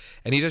back.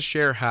 And he does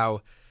share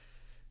how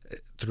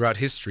throughout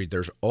history,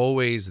 there's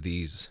always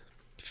these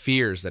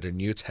fears that a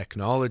new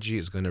technology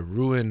is going to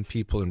ruin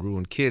people and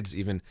ruin kids.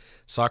 Even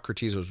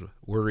Socrates was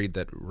worried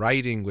that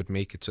writing would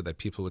make it so that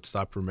people would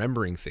stop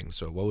remembering things.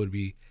 So what would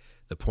be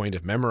the point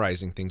of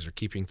memorizing things or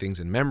keeping things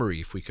in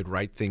memory if we could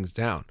write things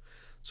down?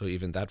 So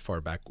even that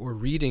far back. Or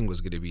reading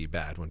was going to be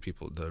bad when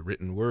the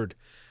written word,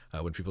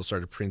 when people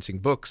started printing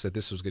books, that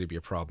this was going to be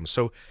a problem.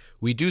 So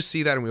we do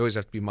see that, and we always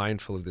have to be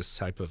mindful of this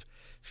type of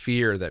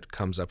fear that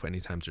comes up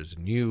anytime there's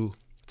new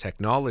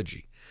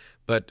technology.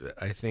 But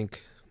I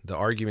think the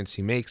arguments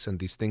he makes and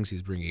these things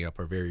he's bringing up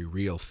are very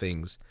real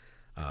things.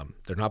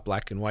 They're not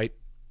black and white,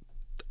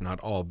 they're not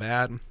all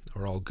bad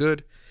or all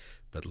good,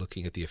 but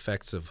looking at the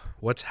effects of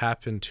what's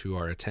happened to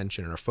our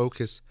attention and our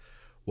focus,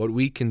 what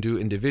we can do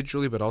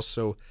individually, but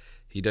also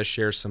he does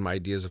share some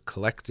ideas of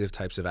collective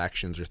types of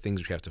actions or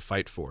things we have to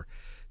fight for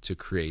to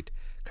create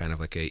kind of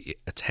like a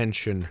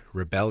attention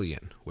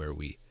rebellion where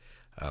we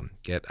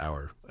get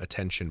our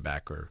attention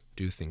back or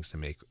do things to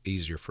make it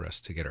easier for us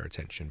to get our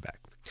attention back.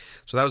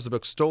 So that was the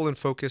book Stolen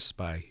Focus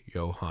by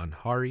Johan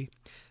Hari.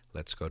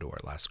 Let's go to our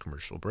last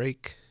commercial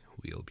break.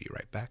 We'll be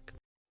right back.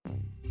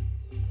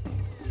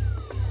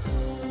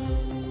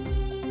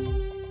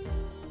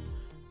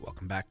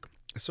 Welcome back.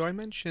 So I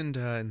mentioned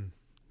in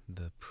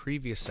the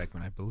previous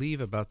segment, I believe,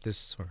 about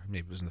this, or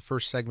maybe it was in the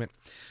first segment,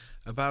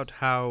 about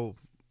how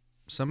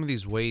some of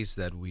these ways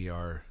that we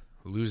are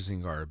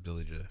losing our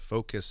ability to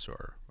focus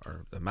or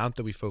our amount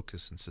that we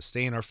focus and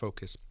sustain our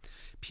focus,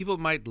 people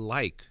might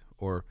like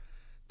or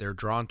they're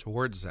drawn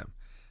towards them.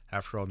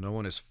 After all, no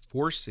one is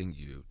forcing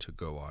you to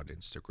go on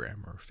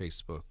Instagram or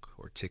Facebook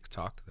or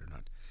TikTok. They're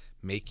not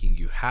making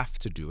you have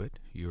to do it.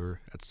 You're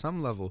at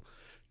some level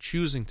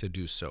choosing to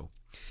do so.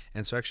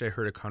 And so actually I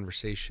heard a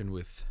conversation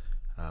with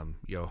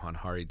Johan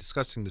Hari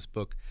discussing this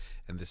book,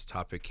 and this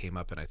topic came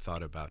up, and I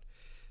thought about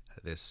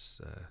this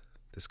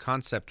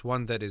concept,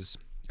 one that is,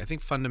 I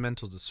think,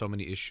 fundamental to so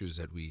many issues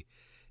that we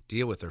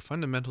deal with, or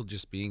fundamental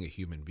just being a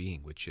human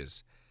being, which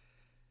is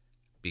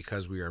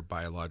because we are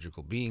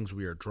biological beings,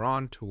 we are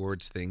drawn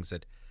towards things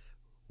that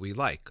we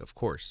like, of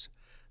course,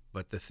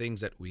 but the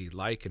things that we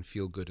like and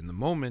feel good in the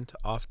moment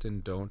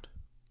often don't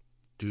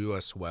do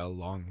us well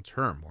long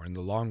term or in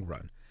the long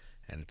run.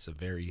 And it's a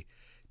very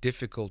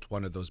difficult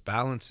one of those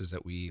balances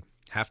that we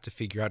have to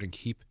figure out and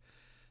keep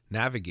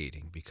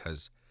navigating,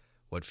 because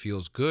what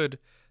feels good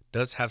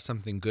does have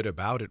something good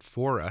about it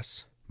for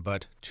us,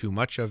 but too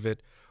much of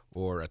it,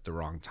 or at the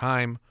wrong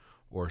time,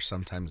 or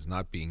sometimes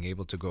not being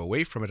able to go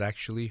away from it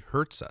actually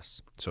hurts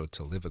us. So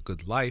to live a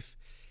good life,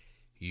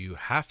 you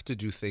have to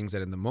do things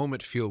that in the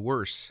moment feel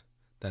worse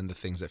than the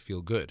things that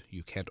feel good.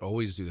 You can't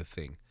always do the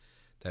thing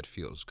that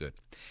feels good.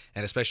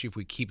 And especially if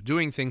we keep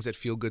doing things that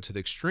feel good to the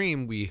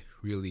extreme, we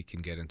really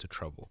can get into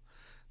trouble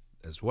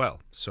as well.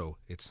 So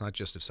it's not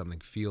just if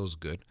something feels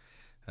good,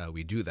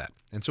 we do that.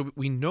 And so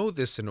we know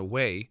this in a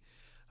way,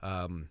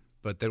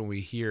 but then when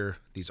we hear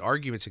these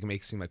arguments, it can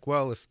make it seem like,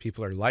 well, if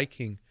people are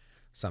liking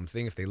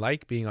something, if they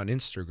like being on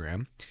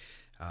Instagram,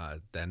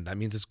 then that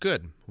means it's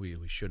good. We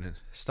shouldn't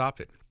stop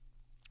it.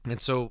 And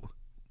so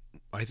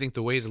I think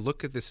the way to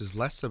look at this is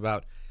less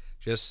about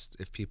just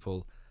if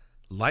people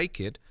like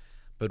it,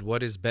 but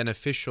what is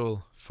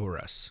beneficial for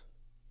us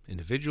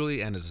individually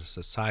and as a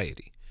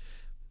society.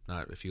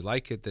 Not if you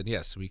like it, then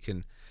yes, we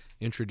can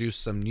introduce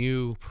some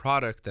new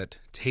product that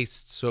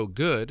tastes so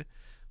good,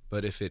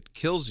 but if it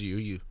kills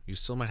you, you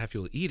still might have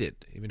people eat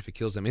it, even if it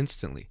kills them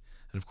instantly.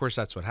 And of course,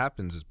 that's what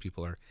happens is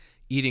people are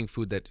eating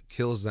food that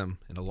kills them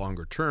in a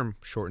longer term,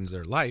 shortens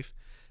their life,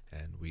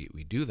 and we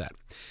do that.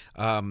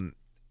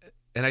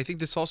 And I think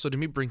this also, to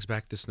me, brings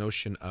back this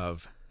notion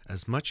of,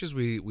 as much as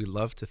we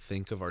love to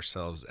think of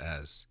ourselves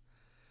as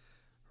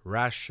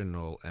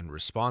rational and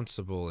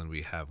responsible, and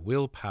we have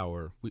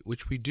willpower,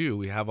 which we do,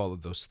 we have all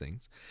of those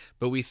things,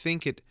 but we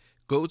think it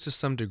goes to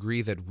some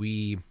degree that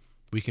we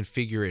can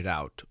figure it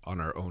out on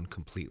our own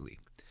completely,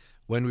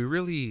 when we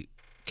really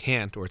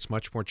can't, or it's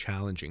much more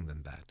challenging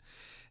than that.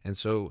 And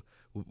so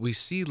we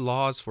see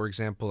laws, for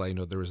example, I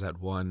know there was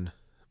that one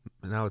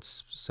now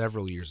it's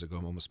several years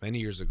ago, almost many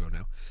years ago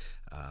now,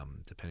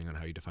 depending on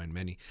how you define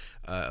many,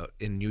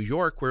 in New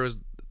York, where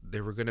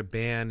they were going to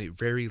ban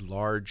very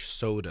large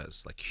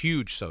sodas, like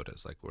huge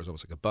sodas, like it was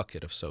almost like a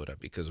bucket of soda,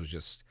 because it was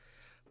just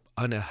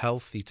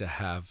unhealthy to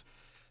have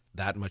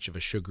that much of a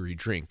sugary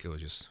drink. It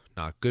was just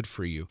not good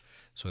for you.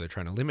 So they're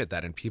trying to limit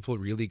that. And people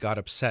really got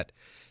upset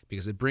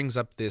because it brings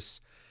up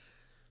this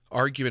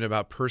argument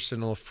about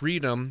personal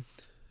freedom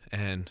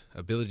and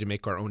ability to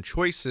make our own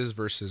choices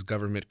versus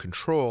government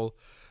control,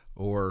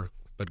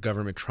 but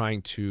government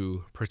trying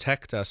to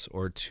protect us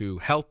or to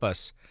help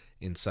us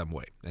in some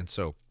way. And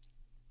so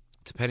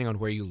depending on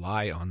where you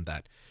lie on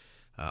that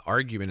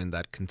argument and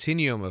that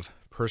continuum of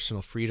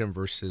personal freedom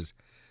versus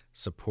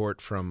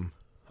support from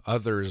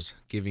others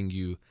giving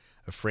you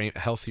a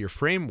healthier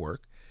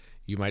framework,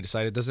 you might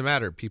decide it doesn't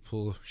matter.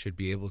 People should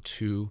be able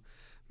to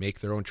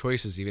make their own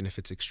choices, even if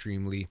it's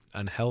extremely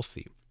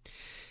unhealthy.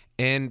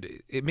 And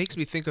it makes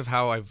me think of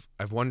how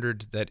I've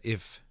wondered that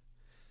if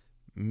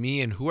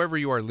me and whoever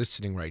you are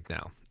listening right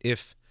now,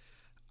 if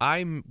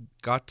I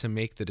got to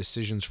make the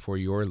decisions for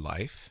your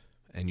life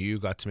and you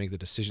got to make the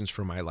decisions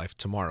for my life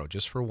tomorrow,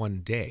 just for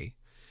one day,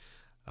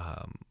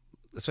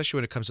 especially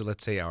when it comes to,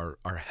 let's say, our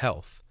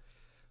health,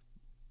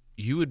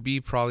 you would be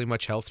probably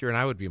much healthier and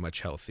I would be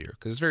much healthier,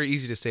 because it's very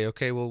easy to say,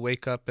 okay, we'll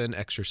wake up and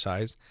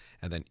exercise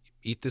and then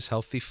eat this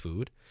healthy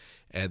food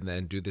and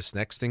then do this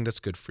next thing that's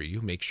good for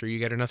you. Make sure you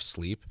get enough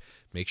sleep.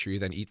 Make sure you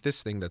then eat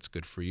this thing that's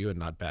good for you and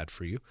not bad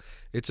for you.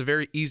 It's a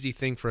very easy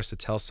thing for us to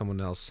tell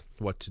someone else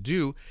what to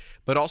do,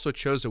 but also it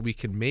shows that we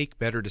can make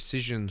better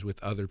decisions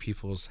with other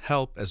people's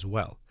help as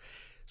well.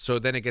 So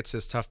then it gets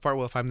this tough part.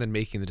 Well, if I'm then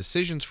making the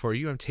decisions for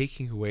you, I'm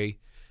taking away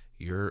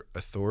your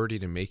authority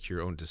to make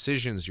your own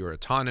decisions, your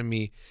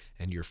autonomy,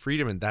 and your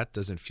freedom, and that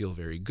doesn't feel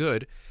very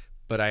good.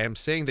 But I am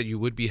saying that you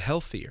would be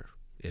healthier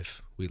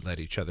if we let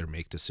each other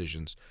make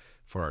decisions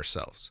for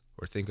ourselves.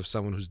 Or think of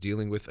someone who's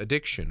dealing with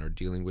addiction or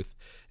dealing with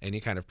any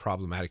kind of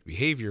problematic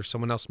behavior. If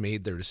someone else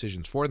made their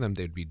decisions for them,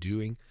 they'd be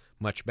doing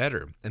much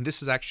better. And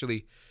this is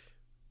actually,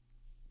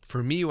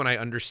 for me, when I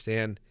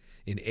understand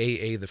in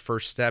AA, the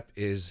first step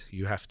is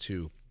you have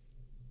to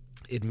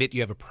admit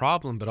you have a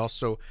problem, but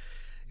also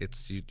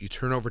you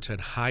turn over to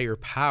a higher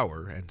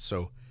power. And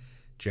so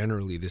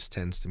generally this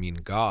tends to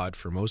mean God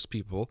for most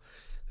people,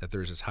 that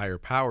there's this higher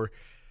power.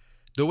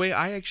 The way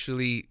I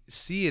actually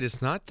see it is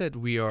not that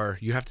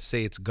you have to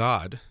say it's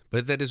God,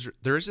 but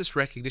there is this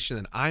recognition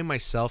that I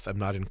myself am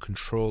not in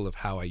control of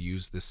how I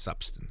use this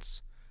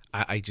substance.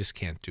 I just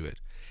can't do it.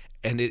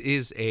 And it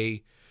is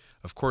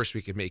of course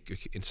we can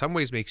in some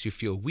ways makes you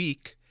feel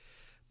weak,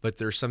 but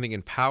there's something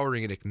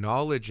empowering in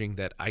acknowledging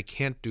that I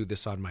can't do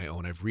this on my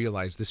own. I've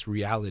realized this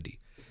reality.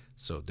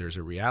 So there's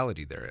a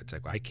reality there. It's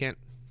like I can't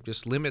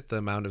just limit the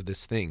amount of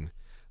this thing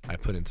I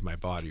put into my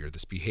body or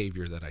this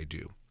behavior that I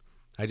do.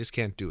 I just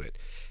can't do it.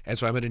 And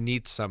so I'm going to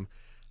need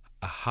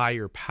a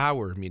higher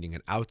power, meaning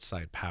an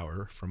outside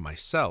power from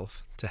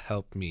myself, to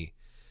help me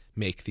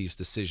make these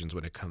decisions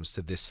when it comes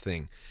to this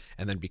thing.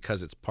 And then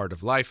because it's part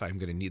of life, I'm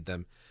going to need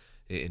them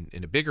in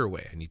a bigger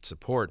way. I need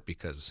support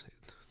because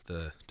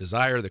the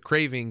desire, the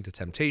craving, the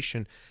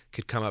temptation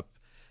could come up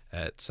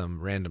at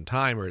some random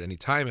time or at any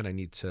time, and I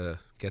need to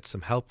get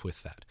some help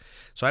with that.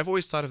 So I've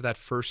always thought of that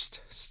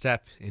first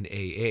step in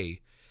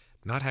AA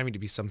not having to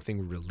be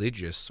something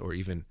religious or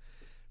even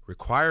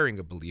requiring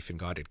a belief in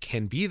God. It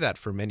can be that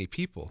for many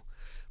people,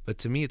 but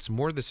to me it's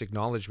more this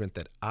acknowledgement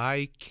that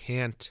I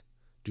can't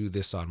do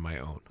this on my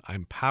own.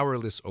 I'm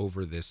powerless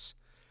over this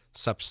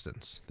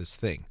substance, this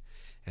thing,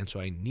 and so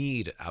I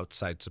need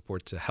outside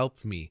support to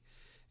help me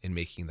in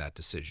making that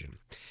decision.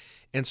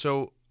 And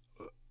so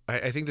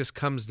I think this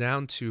comes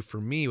down to,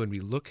 for me, when we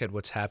look at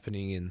what's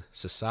happening in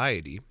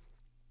society,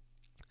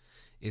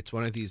 it's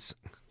one of these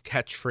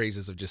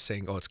catchphrases of just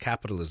saying, oh, it's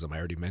capitalism. I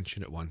already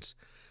mentioned it once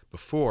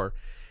before.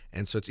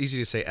 And so it's easy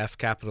to say F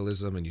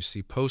capitalism, and you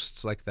see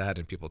posts like that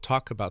and people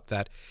talk about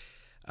that.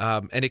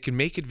 And it can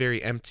make it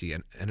very empty.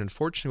 And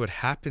unfortunately what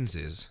happens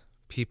is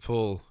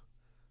people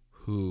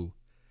who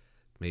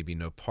maybe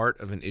know part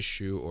of an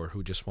issue or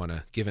who just want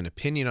to give an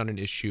opinion on an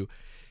issue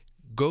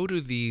go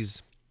to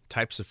these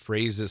types of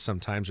phrases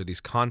sometimes, or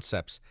these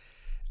concepts,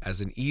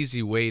 as an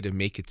easy way to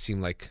make it seem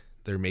like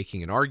they're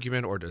making an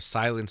argument or to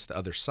silence the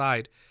other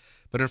side.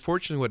 But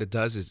unfortunately what it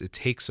does is it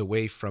takes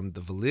away from the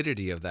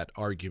validity of that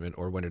argument,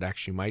 or when it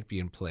actually might be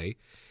in play,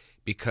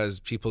 because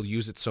people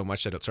use it so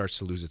much that it starts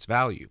to lose its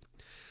value.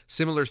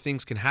 Similar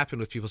things can happen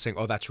with people saying,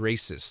 oh, that's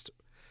racist,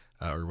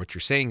 or what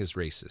you're saying is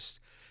racist,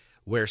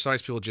 where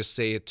sometimes people just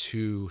say it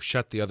to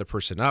shut the other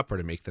person up or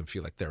to make them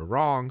feel like they're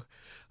wrong,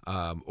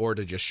 or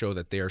to just show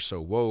that they are so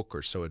woke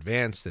or so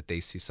advanced that they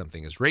see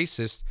something as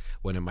racist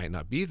when it might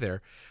not be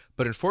there.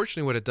 But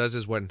unfortunately what it does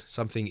is when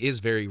something is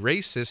very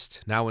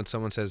racist, now when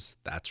someone says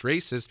that's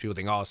racist, people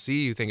think, oh,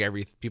 see, you think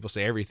people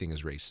say everything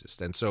is racist.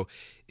 And so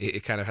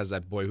it kind of has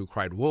that boy who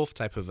cried wolf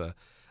type of a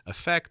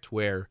effect,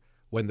 where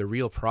when the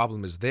real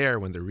problem is there,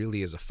 when there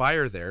really is a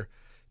fire there,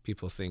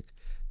 people think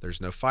There's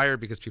no fire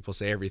because people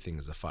say everything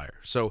is a fire.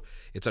 So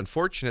it's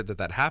unfortunate that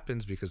that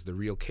happens because the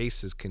real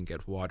cases can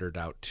get watered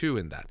out too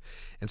in that.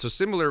 And so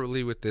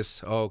similarly with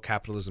this,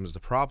 capitalism is the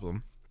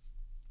problem,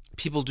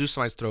 people do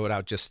sometimes throw it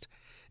out just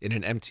in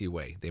an empty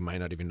way. They might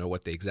not even know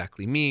what they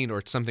exactly mean, or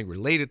it's something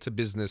related to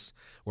business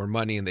or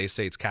money, and they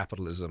say it's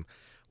capitalism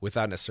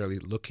without necessarily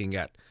looking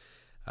at,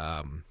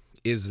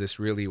 is this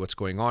really what's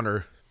going on,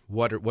 or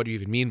what do you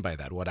even mean by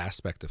that? What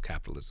aspect of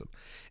capitalism?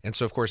 And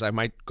so, of course, I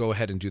might go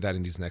ahead and do that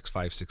in these next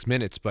 5-6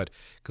 minutes, but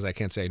because I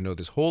can't say I know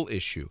this whole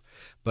issue.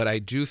 But I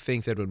do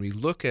think that when we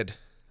look at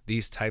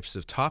these types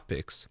of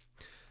topics,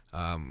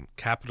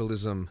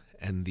 capitalism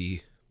and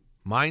the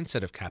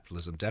mindset of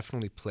capitalism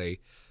definitely play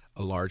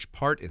a large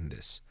part in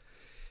this,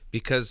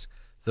 because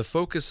the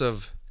focus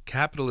of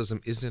capitalism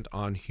isn't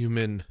on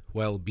human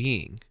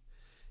well-being.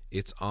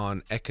 It's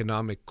on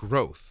economic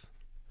growth.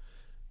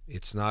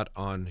 It's not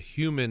on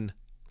human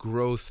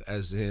growth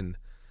as in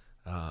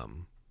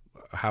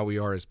how we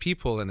are as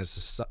people and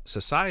as a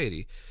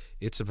society.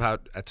 It's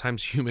about, at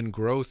times, human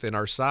growth in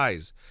our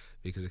size,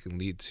 because it can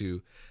lead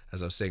to,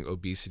 as I was saying,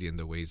 obesity in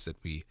the ways that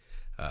we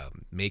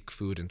make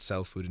food and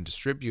sell food and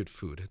distribute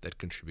food that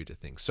contribute to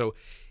things. So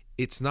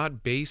it's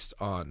not based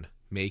on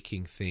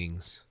making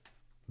things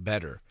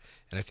better.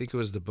 And I think it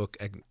was the book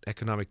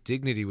Economic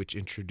Dignity which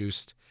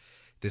introduced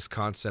this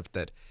concept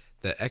that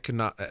the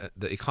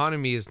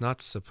economy is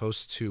not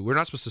supposed to, we're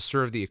not supposed to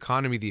serve the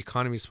economy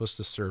is supposed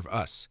to serve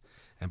us.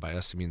 And by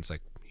us, it means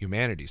like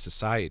humanity,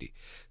 society.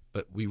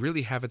 But we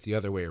really have it the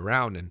other way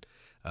around. And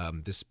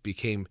this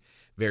became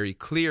very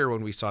clear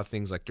when we saw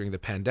things like during the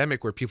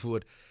pandemic, where people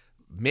would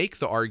make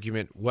the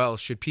argument, well,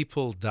 should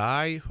people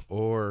die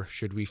or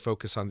should we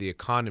focus on the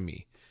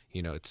economy?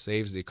 You know, it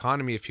saves the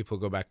economy if people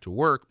go back to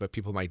work, but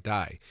people might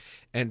die.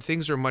 And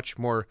things are much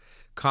more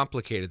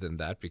complicated than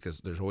that,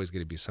 because there's always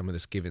going to be some of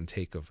this give and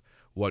take of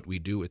what we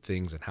do with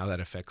things and how that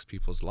affects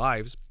people's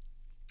lives.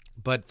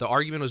 But the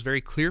argument was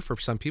very clear for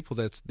some people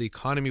that the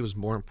economy was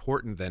more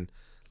important than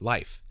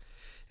life.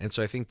 And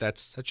so I think that's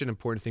such an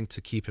important thing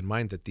to keep in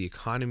mind, that the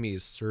economy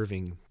is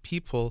serving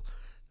people,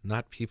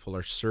 not people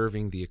are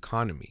serving the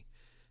economy.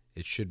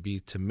 It should be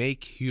to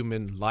make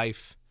human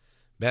life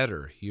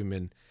better,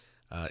 human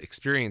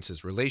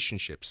experiences,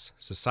 relationships,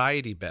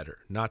 society better.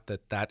 Not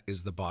that that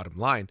is the bottom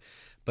line,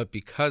 but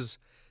because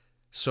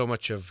so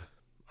much of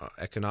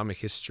economic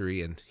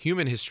history and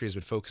human history has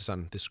been focused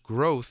on this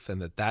growth,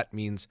 and that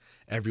means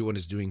everyone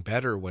is doing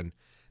better when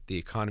the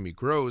economy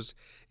grows,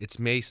 it's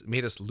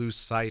made us lose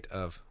sight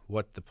of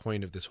what the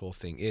point of this whole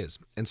thing is.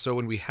 And so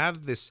when we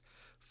have this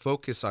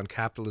focus on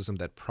capitalism,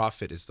 that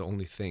profit is the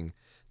only thing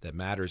that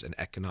matters and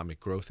economic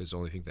growth is the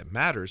only thing that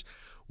matters,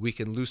 we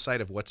can lose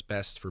sight of what's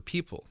best for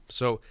people.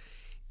 So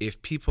if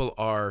people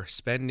are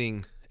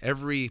spending,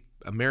 every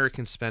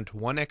American spent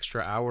 1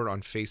 extra hour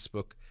on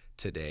Facebook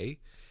today,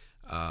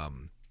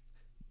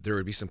 there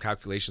would be some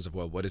calculations of,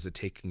 well, what is it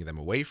taking them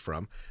away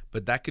from?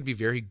 But that could be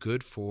very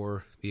good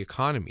for the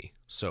economy.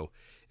 So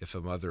if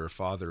a mother or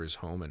father is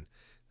home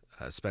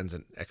and spends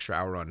an extra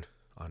hour on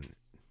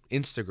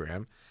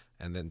Instagram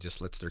and then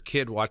just lets their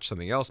kid watch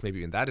something else, maybe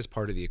even that is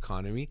part of the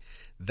economy,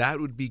 that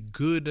would be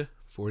good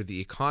for the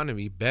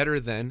economy,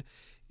 better than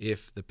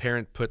if the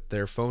parent put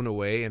their phone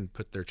away and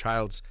put their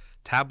child's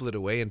tablet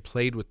away and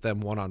played with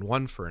them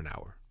one-on-one for an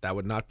hour. That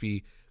would not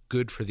be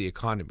good for the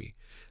economy.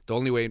 The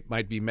only way it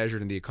might be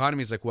measured in the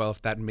economy is like, well,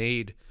 if that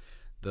made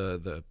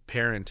the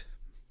parent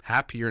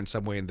happier in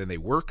some way and then they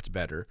worked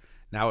better,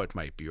 now it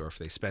might be, or if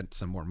they spent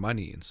some more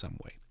money in some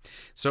way.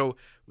 So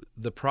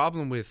the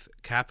problem with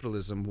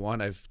capitalism,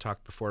 one, I've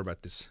talked before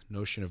about this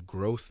notion of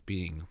growth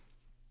being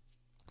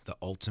the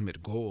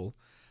ultimate goal,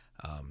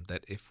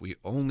 that if we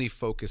only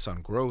focus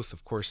on growth,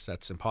 of course,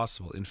 that's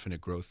impossible.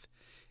 Infinite growth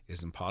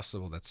is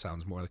impossible. That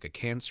sounds more like a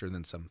cancer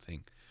than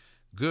something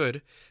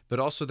good, but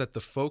also that the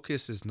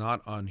focus is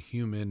not on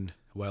human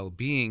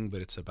well-being,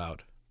 but it's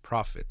about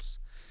profits.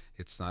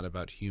 It's not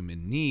about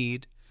human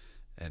need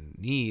and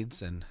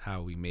needs and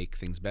how we make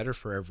things better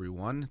for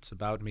everyone. It's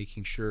about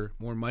making sure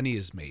more money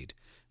is made,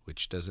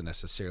 which doesn't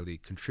necessarily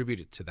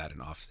contribute to that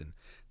and often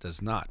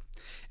does not.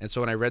 And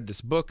so when I read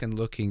this book and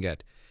looking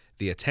at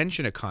the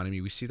attention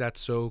economy, we see that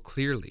so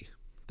clearly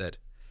that,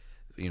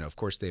 you know, of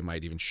course, they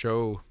might even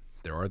show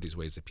there are these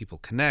ways that people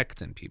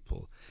connect and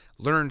people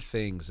learn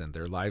things and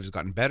their lives have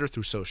gotten better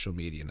through social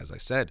media. And as I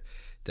said,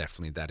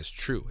 definitely that is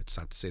true. It's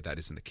not to say that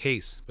isn't the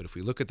case. But if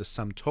we look at the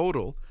sum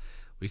total,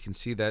 we can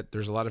see that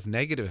there's a lot of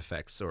negative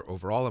effects, or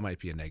overall it might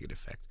be a negative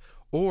effect.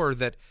 Or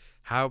that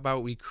how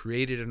about we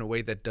create it in a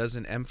way that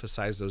doesn't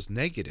emphasize those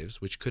negatives,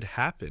 which could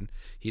happen.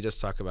 He does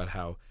talk about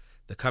how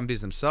the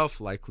companies themselves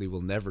likely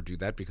will never do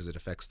that because it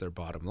affects their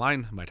bottom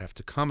line. It might have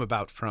to come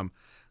about from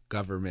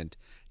government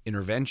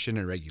intervention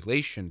and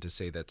regulation to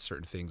say that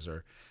certain things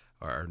are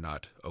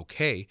not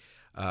okay.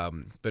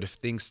 But if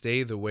things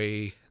stay the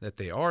way that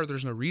they are,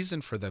 there's no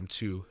reason for them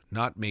to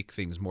not make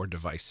things more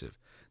divisive.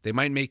 They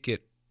might make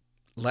it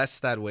less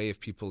that way if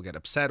people get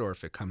upset, or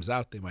if it comes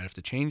out, they might have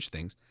to change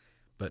things,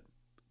 but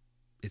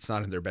it's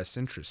not in their best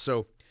interest.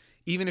 So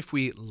even if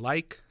we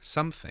like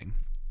something,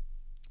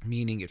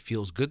 meaning it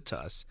feels good to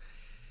us,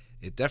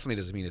 it definitely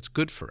doesn't mean it's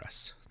good for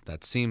us.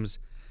 That seems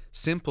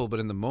simple, but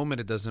in the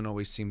moment, it doesn't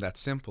always seem that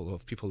simple.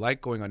 If people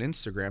like going on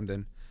Instagram,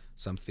 then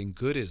something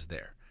good is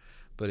there.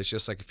 But it's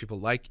just like if people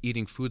like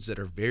eating foods that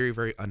are very,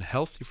 very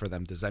unhealthy for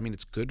them, does that mean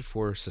it's good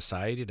for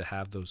society to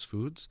have those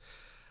foods?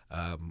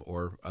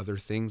 Or other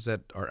things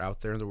that are out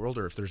there in the world?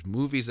 Or if there's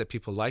movies that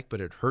people like,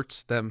 but it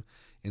hurts them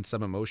in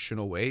some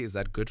emotional way, is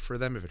that good for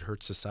them? If it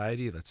hurts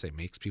society, let's say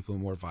makes people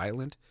more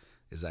violent,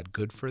 is that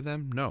good for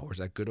them? No. Or is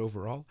that good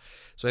overall?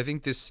 So I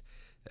think this,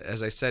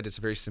 as I said, it's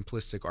a very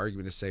simplistic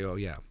argument to say, oh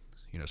yeah,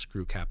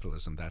 screw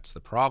capitalism, that's the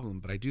problem.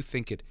 But I do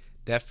think it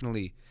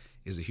definitely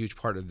is a huge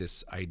part of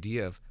this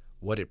idea of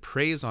what it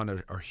preys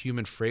on are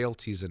human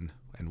frailties and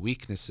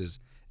weaknesses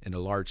in a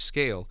large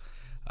scale,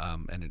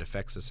 and it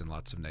affects us in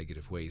lots of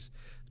negative ways.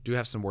 Do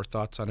have some more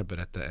thoughts on it, but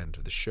at the end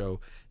of the show,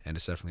 and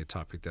it's definitely a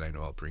topic that I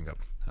know I'll bring up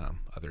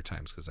other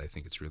times because I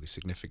think it's really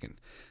significant.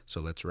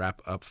 So let's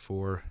wrap up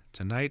for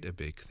tonight. A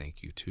big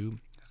thank you to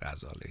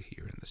Ghazaleh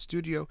here in the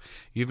studio.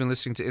 You've been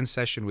listening to In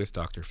Session with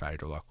Dr. Farid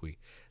Holakwi.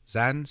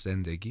 Zan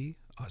Zendegi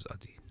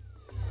Azadi.